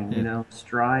 everything,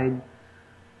 stride.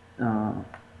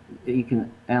 You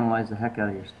can analyze the heck out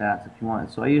of your stats if you want.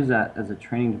 So I use that as a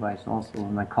training device also,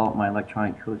 and I call it my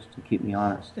electronic coach to keep me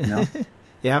honest. Yeah.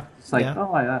 It's like, yeah.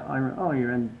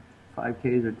 You're in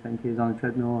 5Ks or 10Ks on the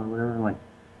treadmill or whatever. I'm like,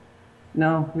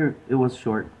 no, it was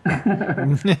short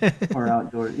or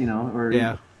outdoor, or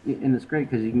yeah. And it's great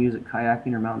because you can use it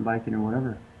kayaking or mountain biking or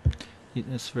whatever.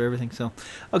 It's for everything. So,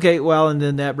 okay. Well, and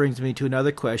then that brings me to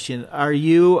another question. Are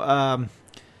you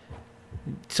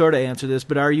sort of answer this,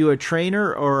 but are you a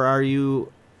trainer or are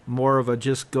you more of a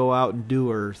just go out and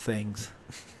doer things?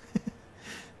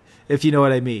 If you know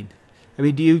what I mean. I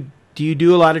mean, do you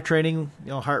do a lot of training,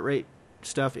 heart rate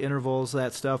stuff, intervals,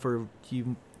 that stuff, or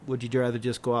would you rather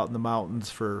just go out in the mountains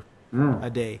for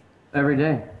a day? Every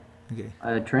day. Okay.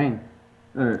 I train.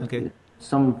 Or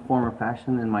some form or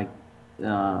fashion, and my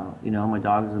dog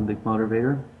is a big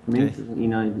motivator for me. Okay.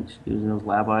 He's using those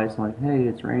lab eyes. I'm like, hey,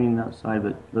 it's raining outside,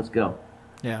 but let's go.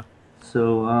 Yeah.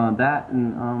 So that,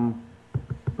 and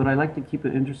but I like to keep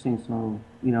it interesting. So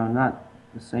not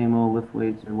the same old lift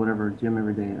weights or whatever gym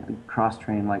every day. I cross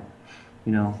train like,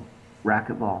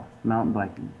 racquetball, mountain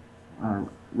biking,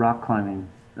 rock climbing.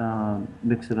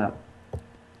 Mix it up.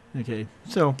 Okay.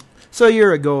 So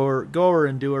you're a goer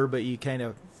and doer, but you kind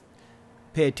of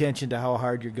pay attention to how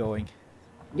hard you're going.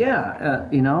 Yeah.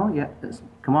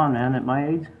 Come on, man. At my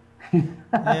age,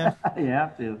 yeah, you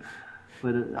have to.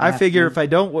 But I figure if I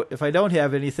don't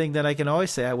have anything, then I can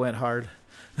always say I went hard.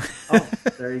 Oh,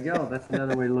 there you go. That's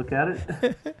another way to look at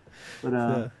it. But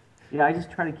I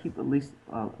just try to keep at least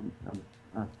a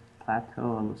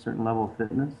plateau, a certain level of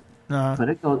fitness. Uh-huh. But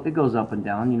it goes up and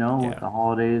down, with the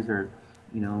holidays or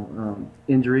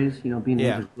injuries. Being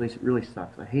injured really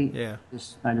sucks. I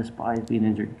despise being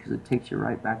injured because it takes you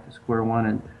right back to square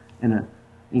one, and I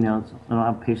don't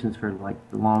have patience for like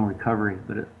the long recovery.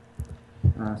 But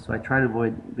so I try to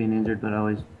avoid being injured, but I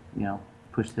always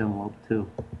push the envelope too.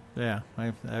 Yeah,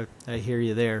 I hear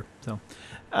you there. So,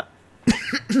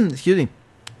 excuse me.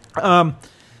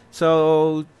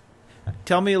 So,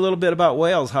 tell me a little bit about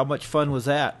Wales. How much fun was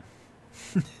that?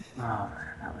 Oh,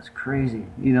 that was crazy.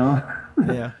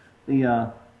 Yeah.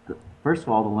 The first of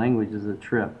all, the language is a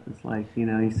trip. It's like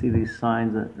you see these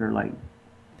signs that are like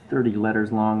 30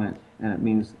 letters long, and it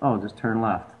means just turn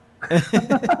left.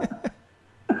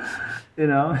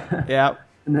 Yeah.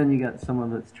 And then you got some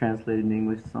of it's translated in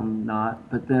English, some not.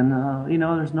 But then,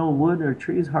 there's no wood or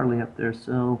trees hardly up there.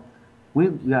 So we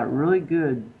got really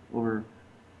good over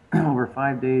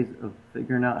 5 days of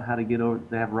figuring out how to get over.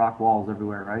 They have rock walls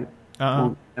everywhere, right? Uh-huh.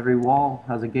 Well, every wall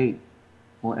has a gate.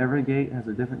 Well, every gate has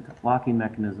a different locking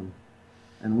mechanism.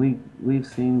 And we've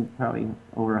seen probably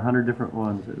over 100 different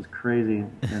ones. It was crazy.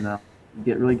 And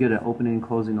get really good at opening and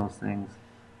closing those things,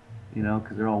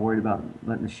 because they're all worried about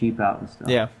letting the sheep out and stuff.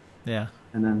 Yeah, yeah.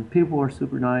 And then people were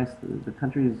super nice. The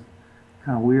country is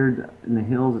kind of weird in the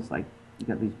hills. It's like you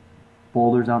got these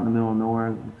boulders out in the middle of nowhere.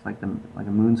 It looks like a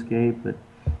moonscape, but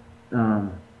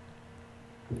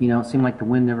it seemed like the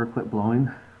wind never quit blowing.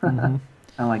 Mm-hmm. Kind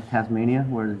of like Tasmania,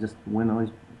 where the wind always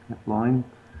kept blowing.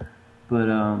 But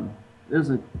it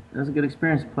was a good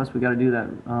experience. Plus, we got to do that.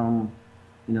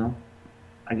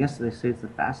 I guess they say it's the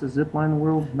fastest zip line in the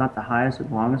world. Not the highest or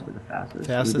the longest, but the fastest.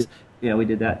 Fastest? We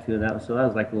did that too. So that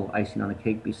was like a little icing on the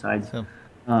cake besides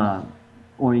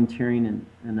orienteering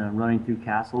and running through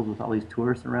castles with all these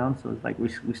tourists around. So it's like we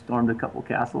stormed a couple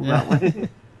castles that way.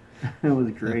 It was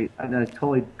great. I was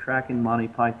totally cracking Monty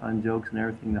Python jokes and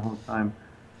everything the whole time.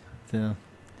 Yeah.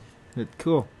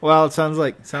 Cool. Well, it sounds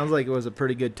like it was a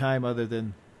pretty good time, other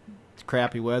than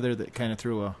crappy weather that kind of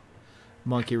threw a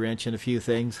monkey wrench in a few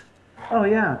things. Oh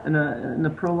yeah, in the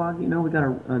prologue, we got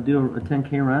to do a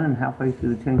 10K run, and halfway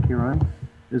through the 10K run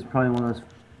is probably one of those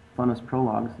funnest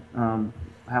prologues.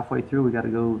 Halfway through, we got to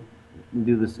go and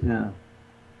do this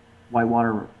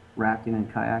whitewater rafting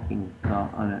and kayaking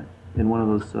in one of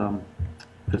those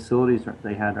facilities that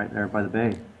they had right there by the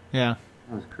bay. Yeah.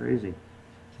 That was crazy.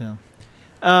 So,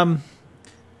 um,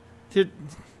 I'm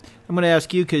going to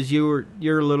ask you because you're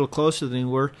a little closer than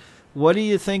we were. What do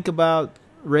you think about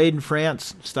Raid in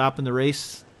France stopping the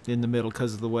race in the middle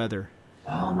because of the weather?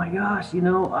 Oh my gosh!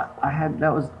 I had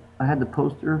the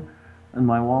poster on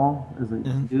my wall as a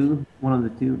to-do, one of the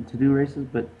two to-do races,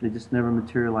 but they just never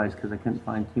materialized because I couldn't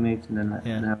find teammates, and then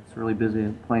I was really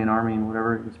busy playing Army and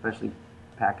whatever, especially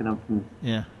packing up and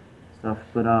stuff.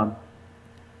 But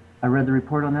I read the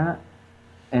report on that,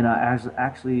 and I was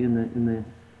actually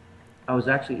I was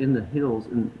actually in the hills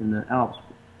in the Alps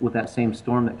with that same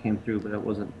storm that came through, but I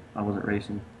wasn't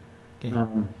racing. Okay.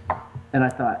 And I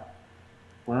thought,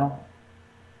 well,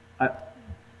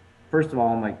 first of all,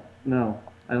 I'm like, no,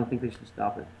 I don't think they should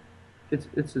stop it.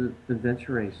 It's an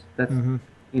adventure race. That's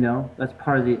that's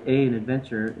part of the an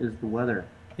adventure is the weather.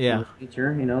 Yeah. Mother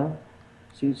Nature,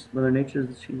 Mother Nature.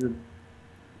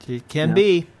 She can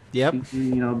be. Yep.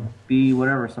 She, be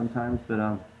whatever sometimes,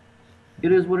 but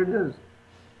it is what it is.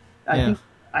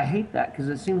 I hate that because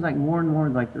it seems like more and more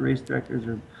like the race directors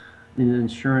or the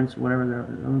insurance, whatever,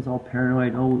 everyone's all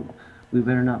paranoid. Oh, we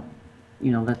better not,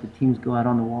 let the teams go out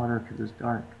on the water because it's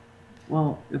dark.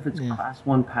 Well, if it's class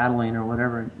 1 paddling or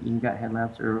whatever, you got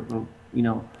headlamps or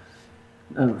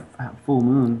a full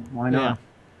moon. Why not?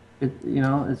 Yeah.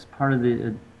 It's part of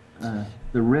the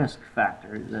risk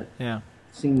factor that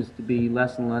seems to be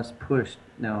less and less pushed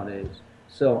nowadays.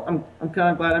 So I'm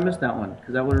kind of glad I missed that one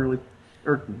because that would have really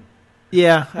irked me.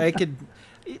 Yeah,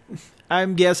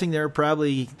 I'm guessing there are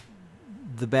probably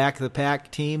the back of the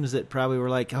pack teams that probably were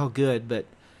like, "Oh, good," but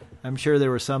I'm sure there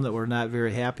were some that were not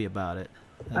very happy about it.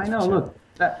 I know. Sure. Look,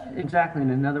 exactly. And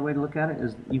another way to look at it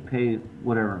is you pay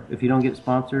whatever. If you don't get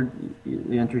sponsored,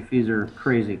 the entry fees are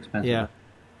crazy expensive. Yeah.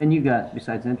 And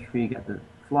besides entry fee, you got the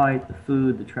flight, the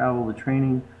food, the travel, the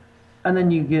training, and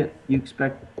then you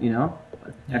expect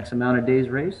X amount of days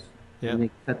race. Yeah. And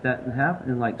they cut that in half,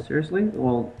 and like seriously,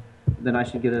 well, then I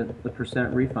should get a %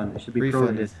 refund. It should be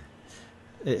refunded.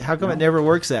 How come it never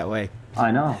works that way?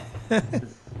 I know.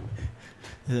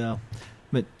 Yeah,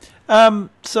 but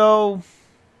so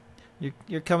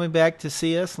you're coming back to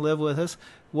see us, live with us.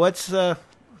 What's on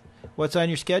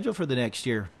your schedule for the next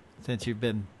year since you've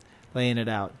been laying it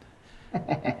out?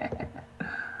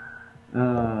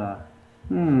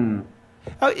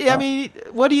 Oh, yeah, I mean,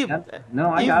 what do you? No,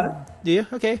 I got it. Do you?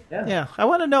 Okay. Yeah. I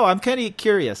want to know. I'm kind of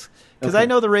curious because I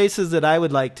know the races that I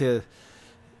would like to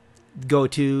go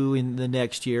to in the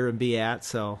next year and be at.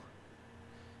 So.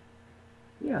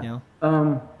 Yeah.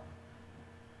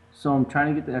 So I'm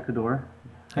trying to get to Ecuador.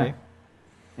 Okay.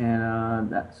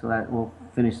 And that will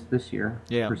finish this year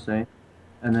per se,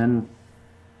 and then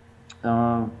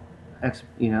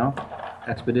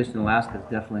Expedition Alaska is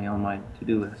definitely on my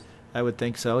to-do list. I would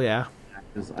think so. Yeah.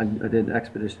 Because I did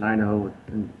Expedition Idaho,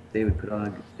 and David put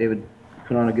on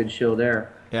a good show there.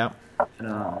 Yeah. And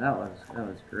that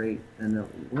was great. And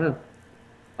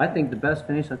I think the best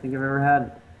finish I think I've ever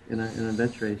had in an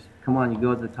adventure race. Come on, you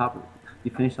go at the top,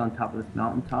 you finish on top of this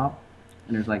mountaintop,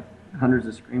 and there's like hundreds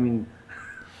of screaming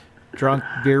drunk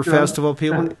beer festival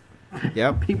people.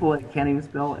 Yep. People that can't even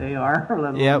spell AR,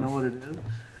 let alone know what it is.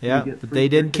 Yeah, but they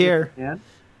didn't care. Yeah.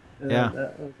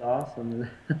 That was awesome.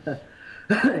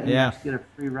 Yeah. Just get a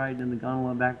free ride in the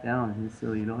gondola back down,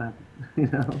 so you don't have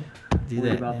to,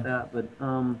 worry about that. But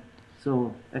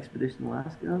so Expedition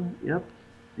Alaska, yep,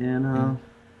 and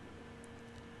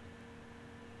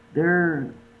they're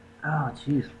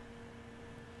jeez,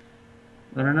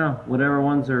 I don't know. Whatever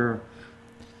ones are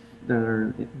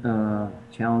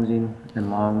challenging and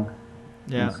long.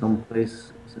 Yeah. In some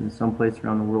place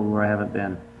around the world where I haven't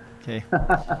been. Okay.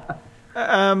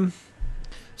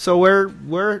 So where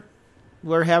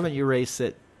haven't you raced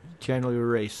that generally we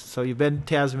race? So you've been to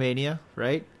Tasmania,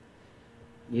 right?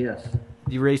 Yes.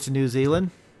 You raced in New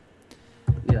Zealand?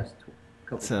 Yes.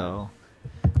 So,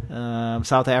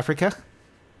 South Africa?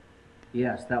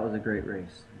 Yes, that was a great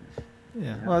race.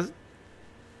 Yeah. Well,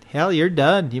 hell, you're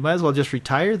done. You might as well just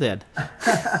retire then.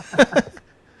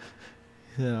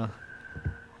 So,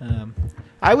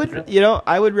 I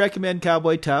would recommend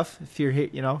Cowboy Tough if you're here.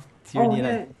 If you're in the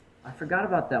United. I forgot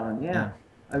about that one. Yeah.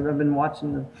 I've been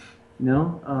watching the,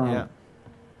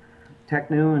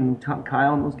 Techno and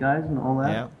Kyle and those guys and all that.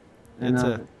 Yeah. And, it's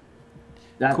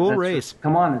a cool race.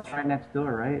 Come on, it's right next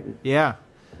door, right? Yeah.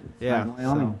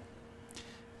 Wyoming.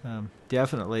 So,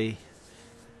 definitely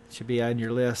should be on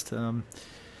your list. You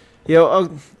know, oh,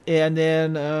 and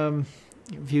then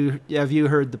have you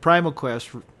heard the Primal Quest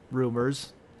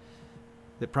rumors?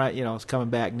 That it's coming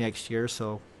back next year,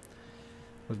 so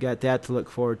we've got that to look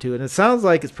forward to, and it sounds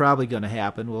like it's probably going to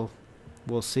happen.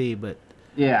 We'll see, but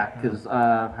Yeah, because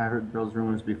I heard those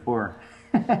rumors before.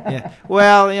 yeah.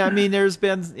 Well, yeah, I mean, there's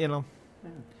been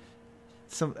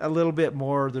a little bit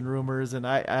more than rumors, and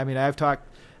I mean, I've talked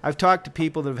to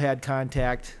people that have had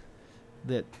contact.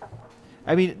 That,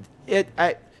 I mean,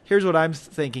 here's what I'm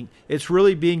thinking: it's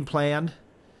really being planned,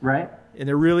 Right. and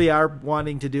they really are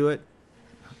wanting to do it.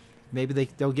 Maybe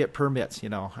they'll get permits.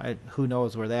 Who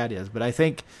knows where that is? But I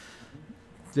think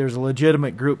there's a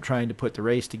legitimate group trying to put the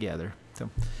race together. So,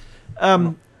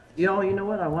 You know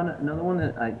what? I want another one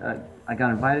that I got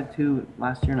invited to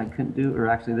last year and I couldn't do, or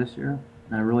actually this year,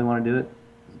 and I really want to do it.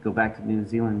 Is go back to New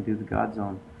Zealand and do the God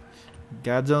Zone.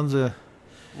 God Zone's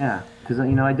Yeah, because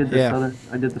I did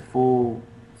the full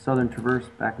Southern Traverse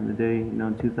back in the day,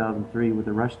 in 2003 with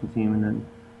the Russian team, and then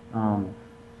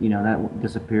that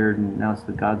disappeared, and now it's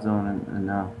the God Zone, and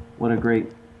what a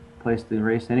great place to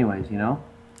race, anyways.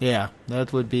 Yeah,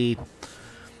 that would be.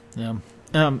 Yeah.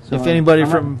 So, if anybody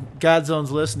from God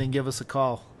Zone's listening, give us a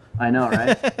call. I know,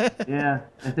 right? Yeah,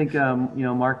 I think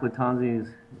Mark Latanzi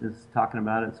is talking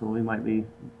about it, so we might be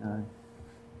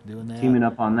doing that, teaming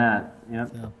up on that.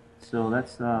 Yep. So, So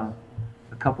that's a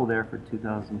couple there for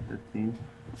 2015.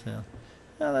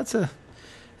 well, that's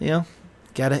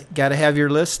gotta have your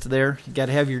list there. You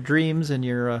gotta have your dreams and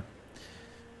your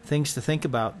things to think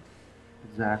about.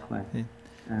 Exactly. Yeah.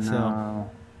 And So-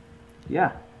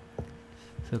 yeah.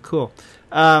 So cool.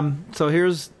 So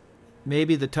here's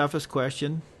maybe the toughest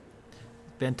question.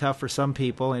 Been tough for some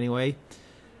people anyway.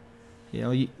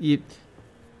 You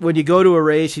when you go to a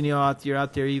race and you're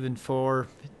out there even for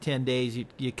 10 days,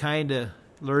 you kind of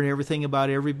learn everything about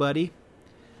everybody.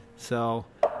 So,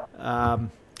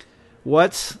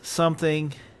 what's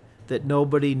something that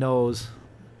nobody knows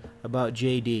about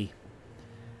JD?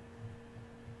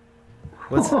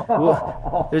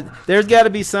 There's got to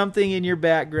be something in your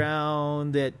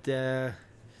background that.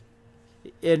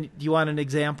 And you want an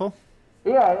example?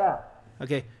 Yeah.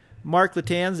 Okay, Mark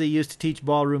Latanzi used to teach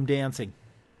ballroom dancing.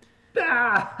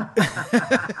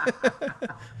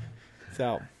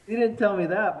 So You didn't tell me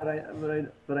that,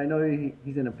 but I know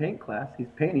he's in a paint class. He's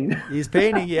painting. he's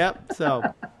painting. Yep.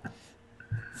 So.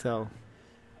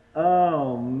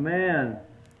 Oh man.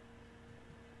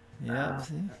 Yeah.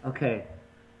 Okay.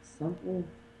 Something.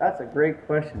 That's a great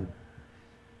question.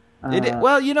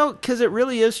 Well, because it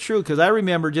really is true. Because I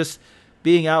remember just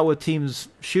being out with teams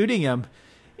shooting them,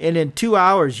 and in 2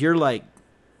 hours you're like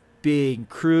being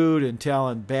crude and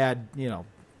telling bad,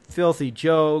 filthy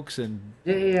jokes and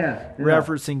Yeah.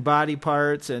 referencing body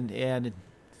parts, and it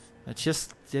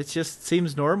just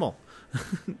seems normal.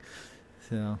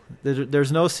 So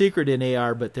there's no secret in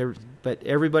AR, but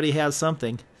everybody has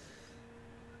something.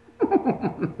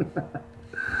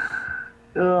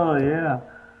 Oh yeah.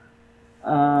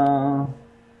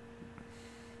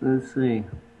 Let's see.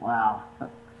 Wow.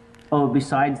 Oh,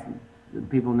 besides,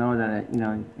 people know that I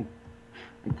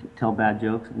tell bad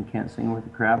jokes and can't sing worth a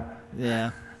crap.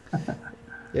 Yeah.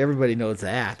 Everybody knows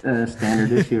that.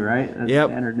 Standard issue, right? That's Yep.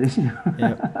 Standard issue.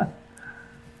 Yep.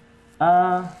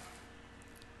 Oh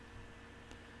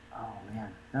man,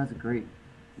 that was a great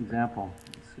example.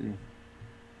 Let's see.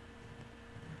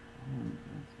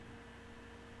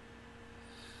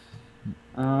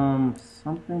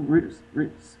 Something.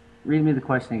 Read me the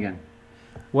question again.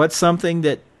 What's something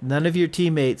that none of your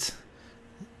teammates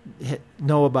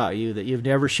know about you that you've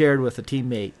never shared with a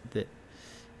teammate, that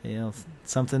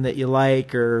something that you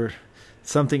like, or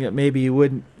something that maybe you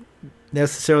wouldn't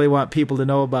necessarily want people to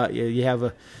know about you? You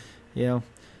have you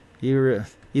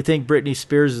think Britney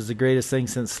Spears is the greatest thing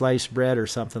since sliced bread or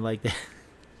something like that.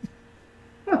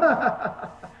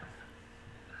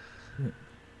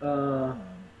 Wow.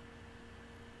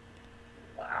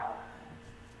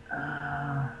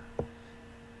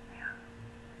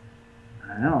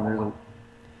 I don't know.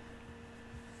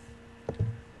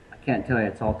 I can't tell you.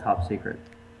 It's all top secret.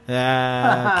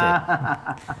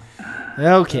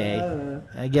 Okay.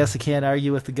 I guess I can't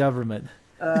argue with the government.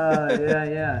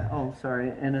 Yeah. Oh,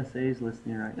 sorry. NSA's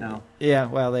listening right now. Yeah,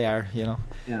 well, they are. Yeah.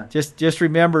 Just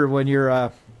remember when you're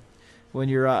on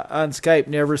Skype,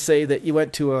 never say that you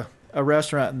went to a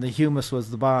restaurant and the hummus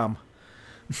was the bomb.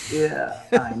 Yeah,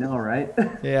 I know, right?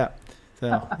 Yeah.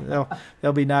 So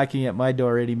they'll be knocking at my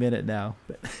door any minute now.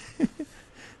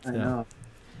 I know.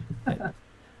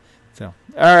 So,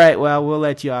 all right. Well, we'll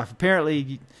let you off.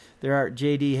 Apparently,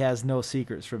 JD has no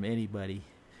secrets from anybody.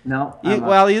 No. I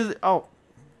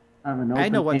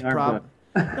know what the problem.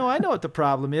 No, I know what the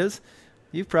problem is.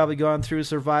 You've probably gone through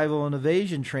survival and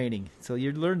evasion training, so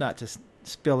you learn not to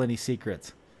spill any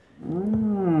secrets.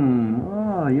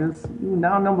 Oh, you're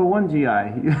now number one GI.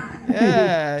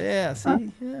 Yeah, yeah.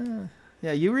 See, yeah,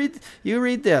 yeah. You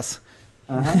read this.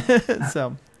 Uh-huh.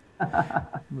 So,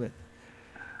 but,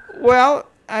 well,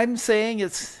 I'm saying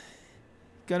it's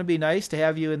going to be nice to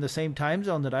have you in the same time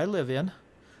zone that I live in.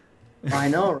 I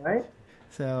know, right?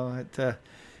 So,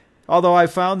 although I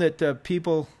found that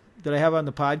people that I have on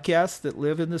the podcast that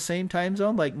live in the same time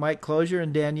zone, like Mike Closier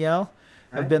and Danielle,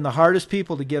 have Right? been the hardest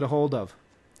people to get a hold of.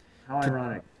 How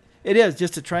ironic. It is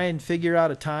just to try and figure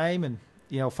out a time, and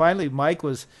finally Mike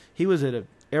was at an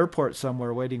airport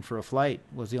somewhere waiting for a flight.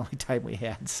 Was the only time we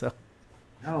had. So,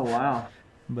 Oh, wow.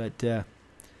 but Yeah.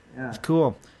 it's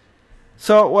cool.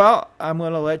 So, well, I'm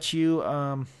going to let you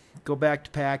go back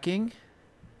to packing,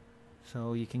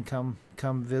 so you can come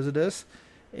visit us,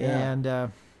 Yeah.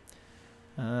 and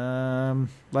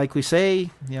like we say,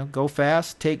 go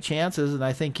fast, take chances, and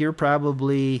I think you're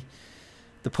probably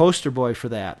the poster boy for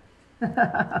that.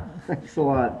 Thanks a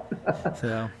lot.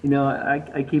 So,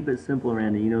 I keep it simple,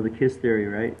 Randy. You know the KISS theory,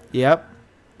 right? yep.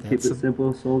 Keep That's it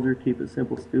simple, soldier. Keep it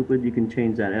simple, stupid. You can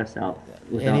change that S out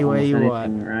without Any way you almost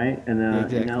want. anything, right? And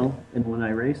Exactly. and when I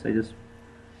race, I just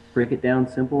break it down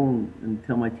simple and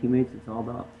tell my teammates it's all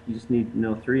about. You just need to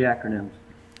know 3 acronyms.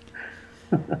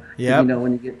 Yep.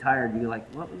 When you get tired, you're like,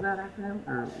 what was that acronym?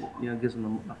 Or it gives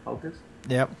them a focus.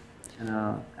 Yep. And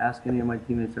ask any of my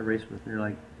teammates I race with. They're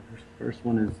like, the first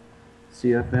one is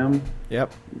CFM,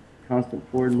 Yep. constant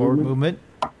forward Forward movement.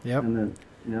 movement. Yep. And then,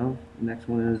 the next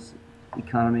one is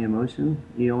economy and motion,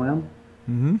 EOM,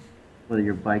 Mm-hmm. whether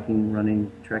you're biking, running,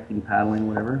 trekking, paddling,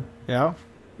 whatever. Yeah.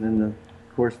 And then,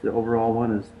 of course, the overall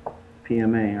one is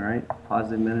PMA, all right?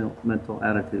 Positive mental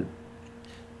attitude.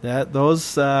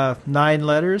 Those 9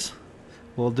 letters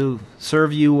will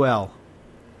serve you well.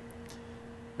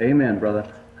 Amen, brother.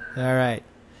 All right.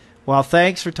 Well,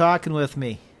 thanks for talking with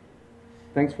me.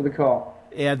 Thanks for the call.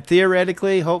 And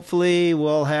theoretically, hopefully,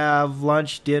 we'll have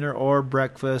lunch, dinner, or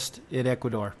breakfast in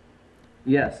Ecuador.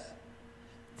 Yes.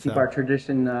 Keep So, our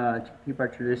tradition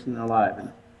alive.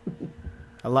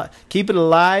 keep it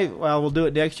alive. Well, we'll do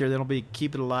it next year. Then it'll be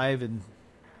keep it alive in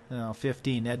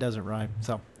 15. That doesn't rhyme.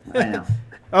 So, I know.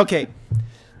 okay.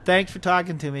 Thanks for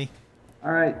talking to me.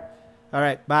 All right. All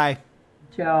right. Bye.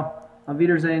 Ciao. Auf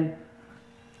Wiedersehen.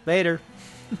 Later.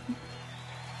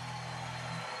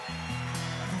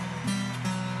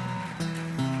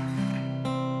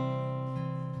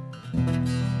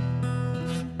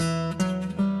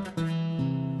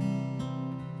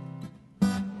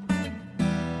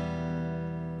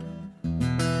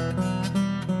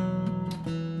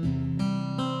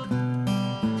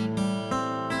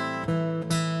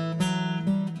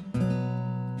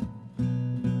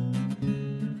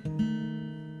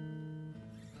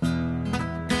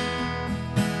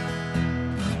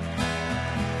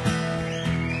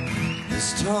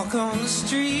 This talk on the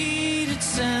street, it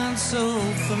sounds so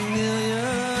familiar.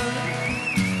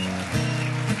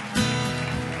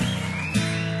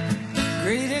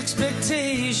 Great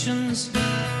expectations,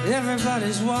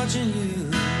 everybody's watching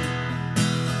you.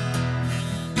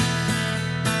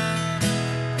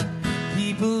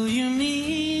 People you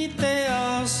meet, they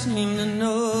all seem to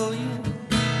know you.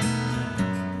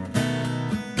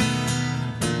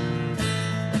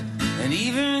 And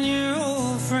even your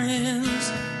old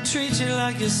friends treat you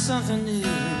like it's something new.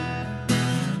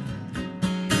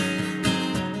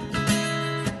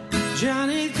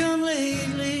 Johnny come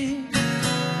lately,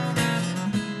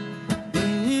 the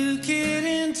new kid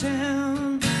in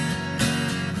town.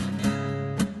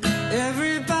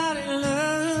 Everybody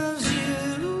loves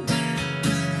you,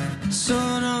 so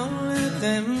don't let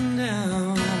them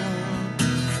down.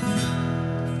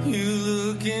 You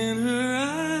look in her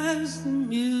eyes, the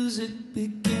music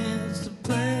begins to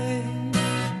play.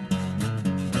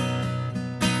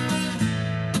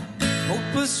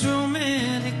 Hopeless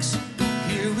romantics,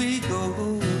 here we go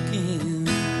again.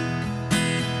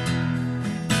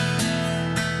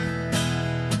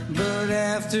 But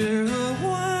after a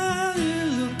while, you're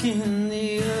looking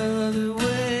the other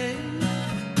way,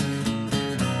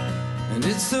 and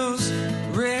it's those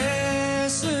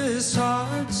restless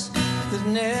hearts that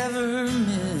never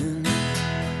mend.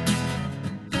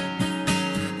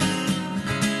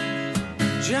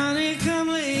 Johnny come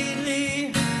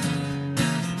lately,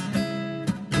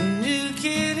 new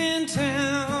kid in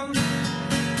town.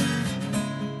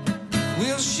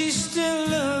 Will she still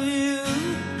love you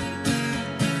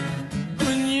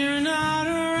when you're not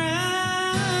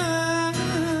around?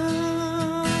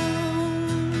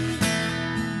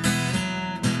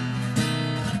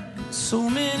 So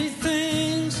many things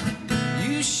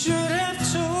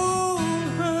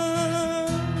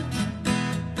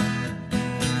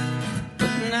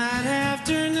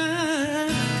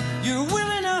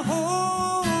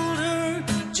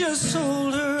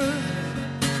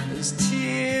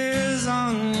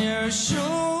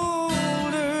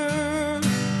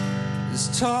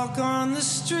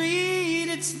street,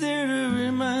 it's there to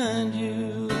remind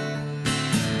you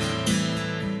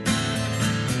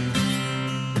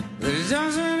that it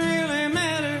doesn't really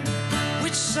matter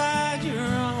which side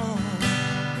you're on.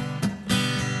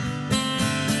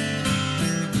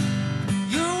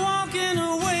 You're walking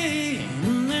away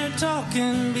and they're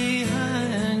talking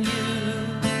behind you.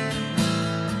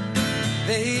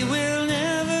 They will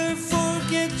never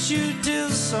forget you till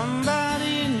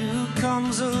somebody new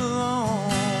comes along.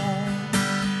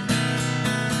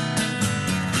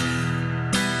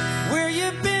 Where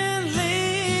you been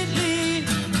lately?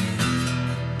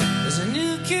 There's a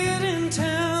new kid in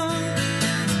town,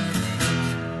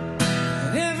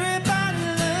 and everybody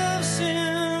loves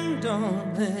him,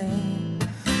 don't they?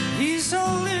 He's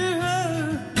holding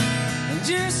her, and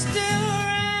you're still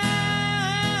around.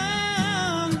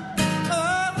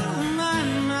 Oh my,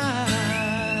 my.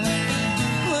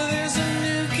 Well, there's a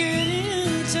new kid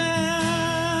in town.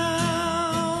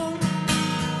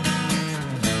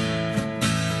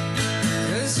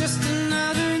 There's just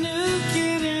another new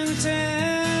kid in town.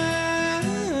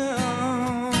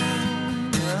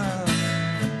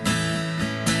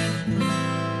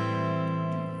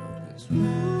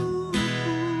 Ooh,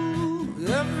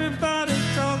 everybody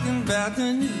talking about the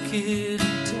new kid in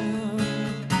town.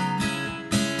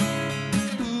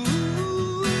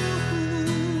 Ooh,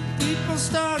 people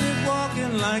started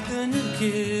walking like the new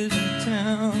kid in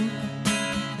town.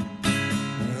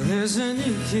 There's a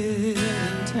new kid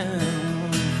in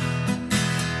town.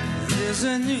 There's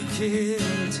a new kid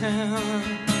in town.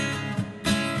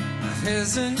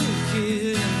 There's a new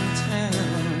kid in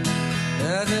town.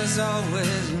 There's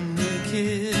always a new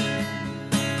kid.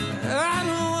 I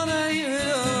don't wanna hear it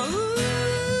all.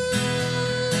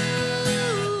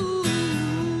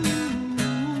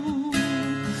 Ooh,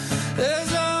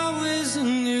 there's always a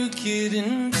new kid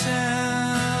in town.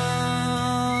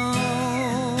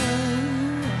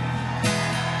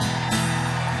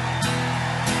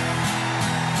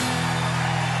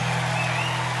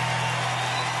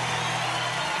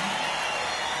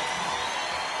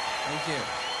 Thank you.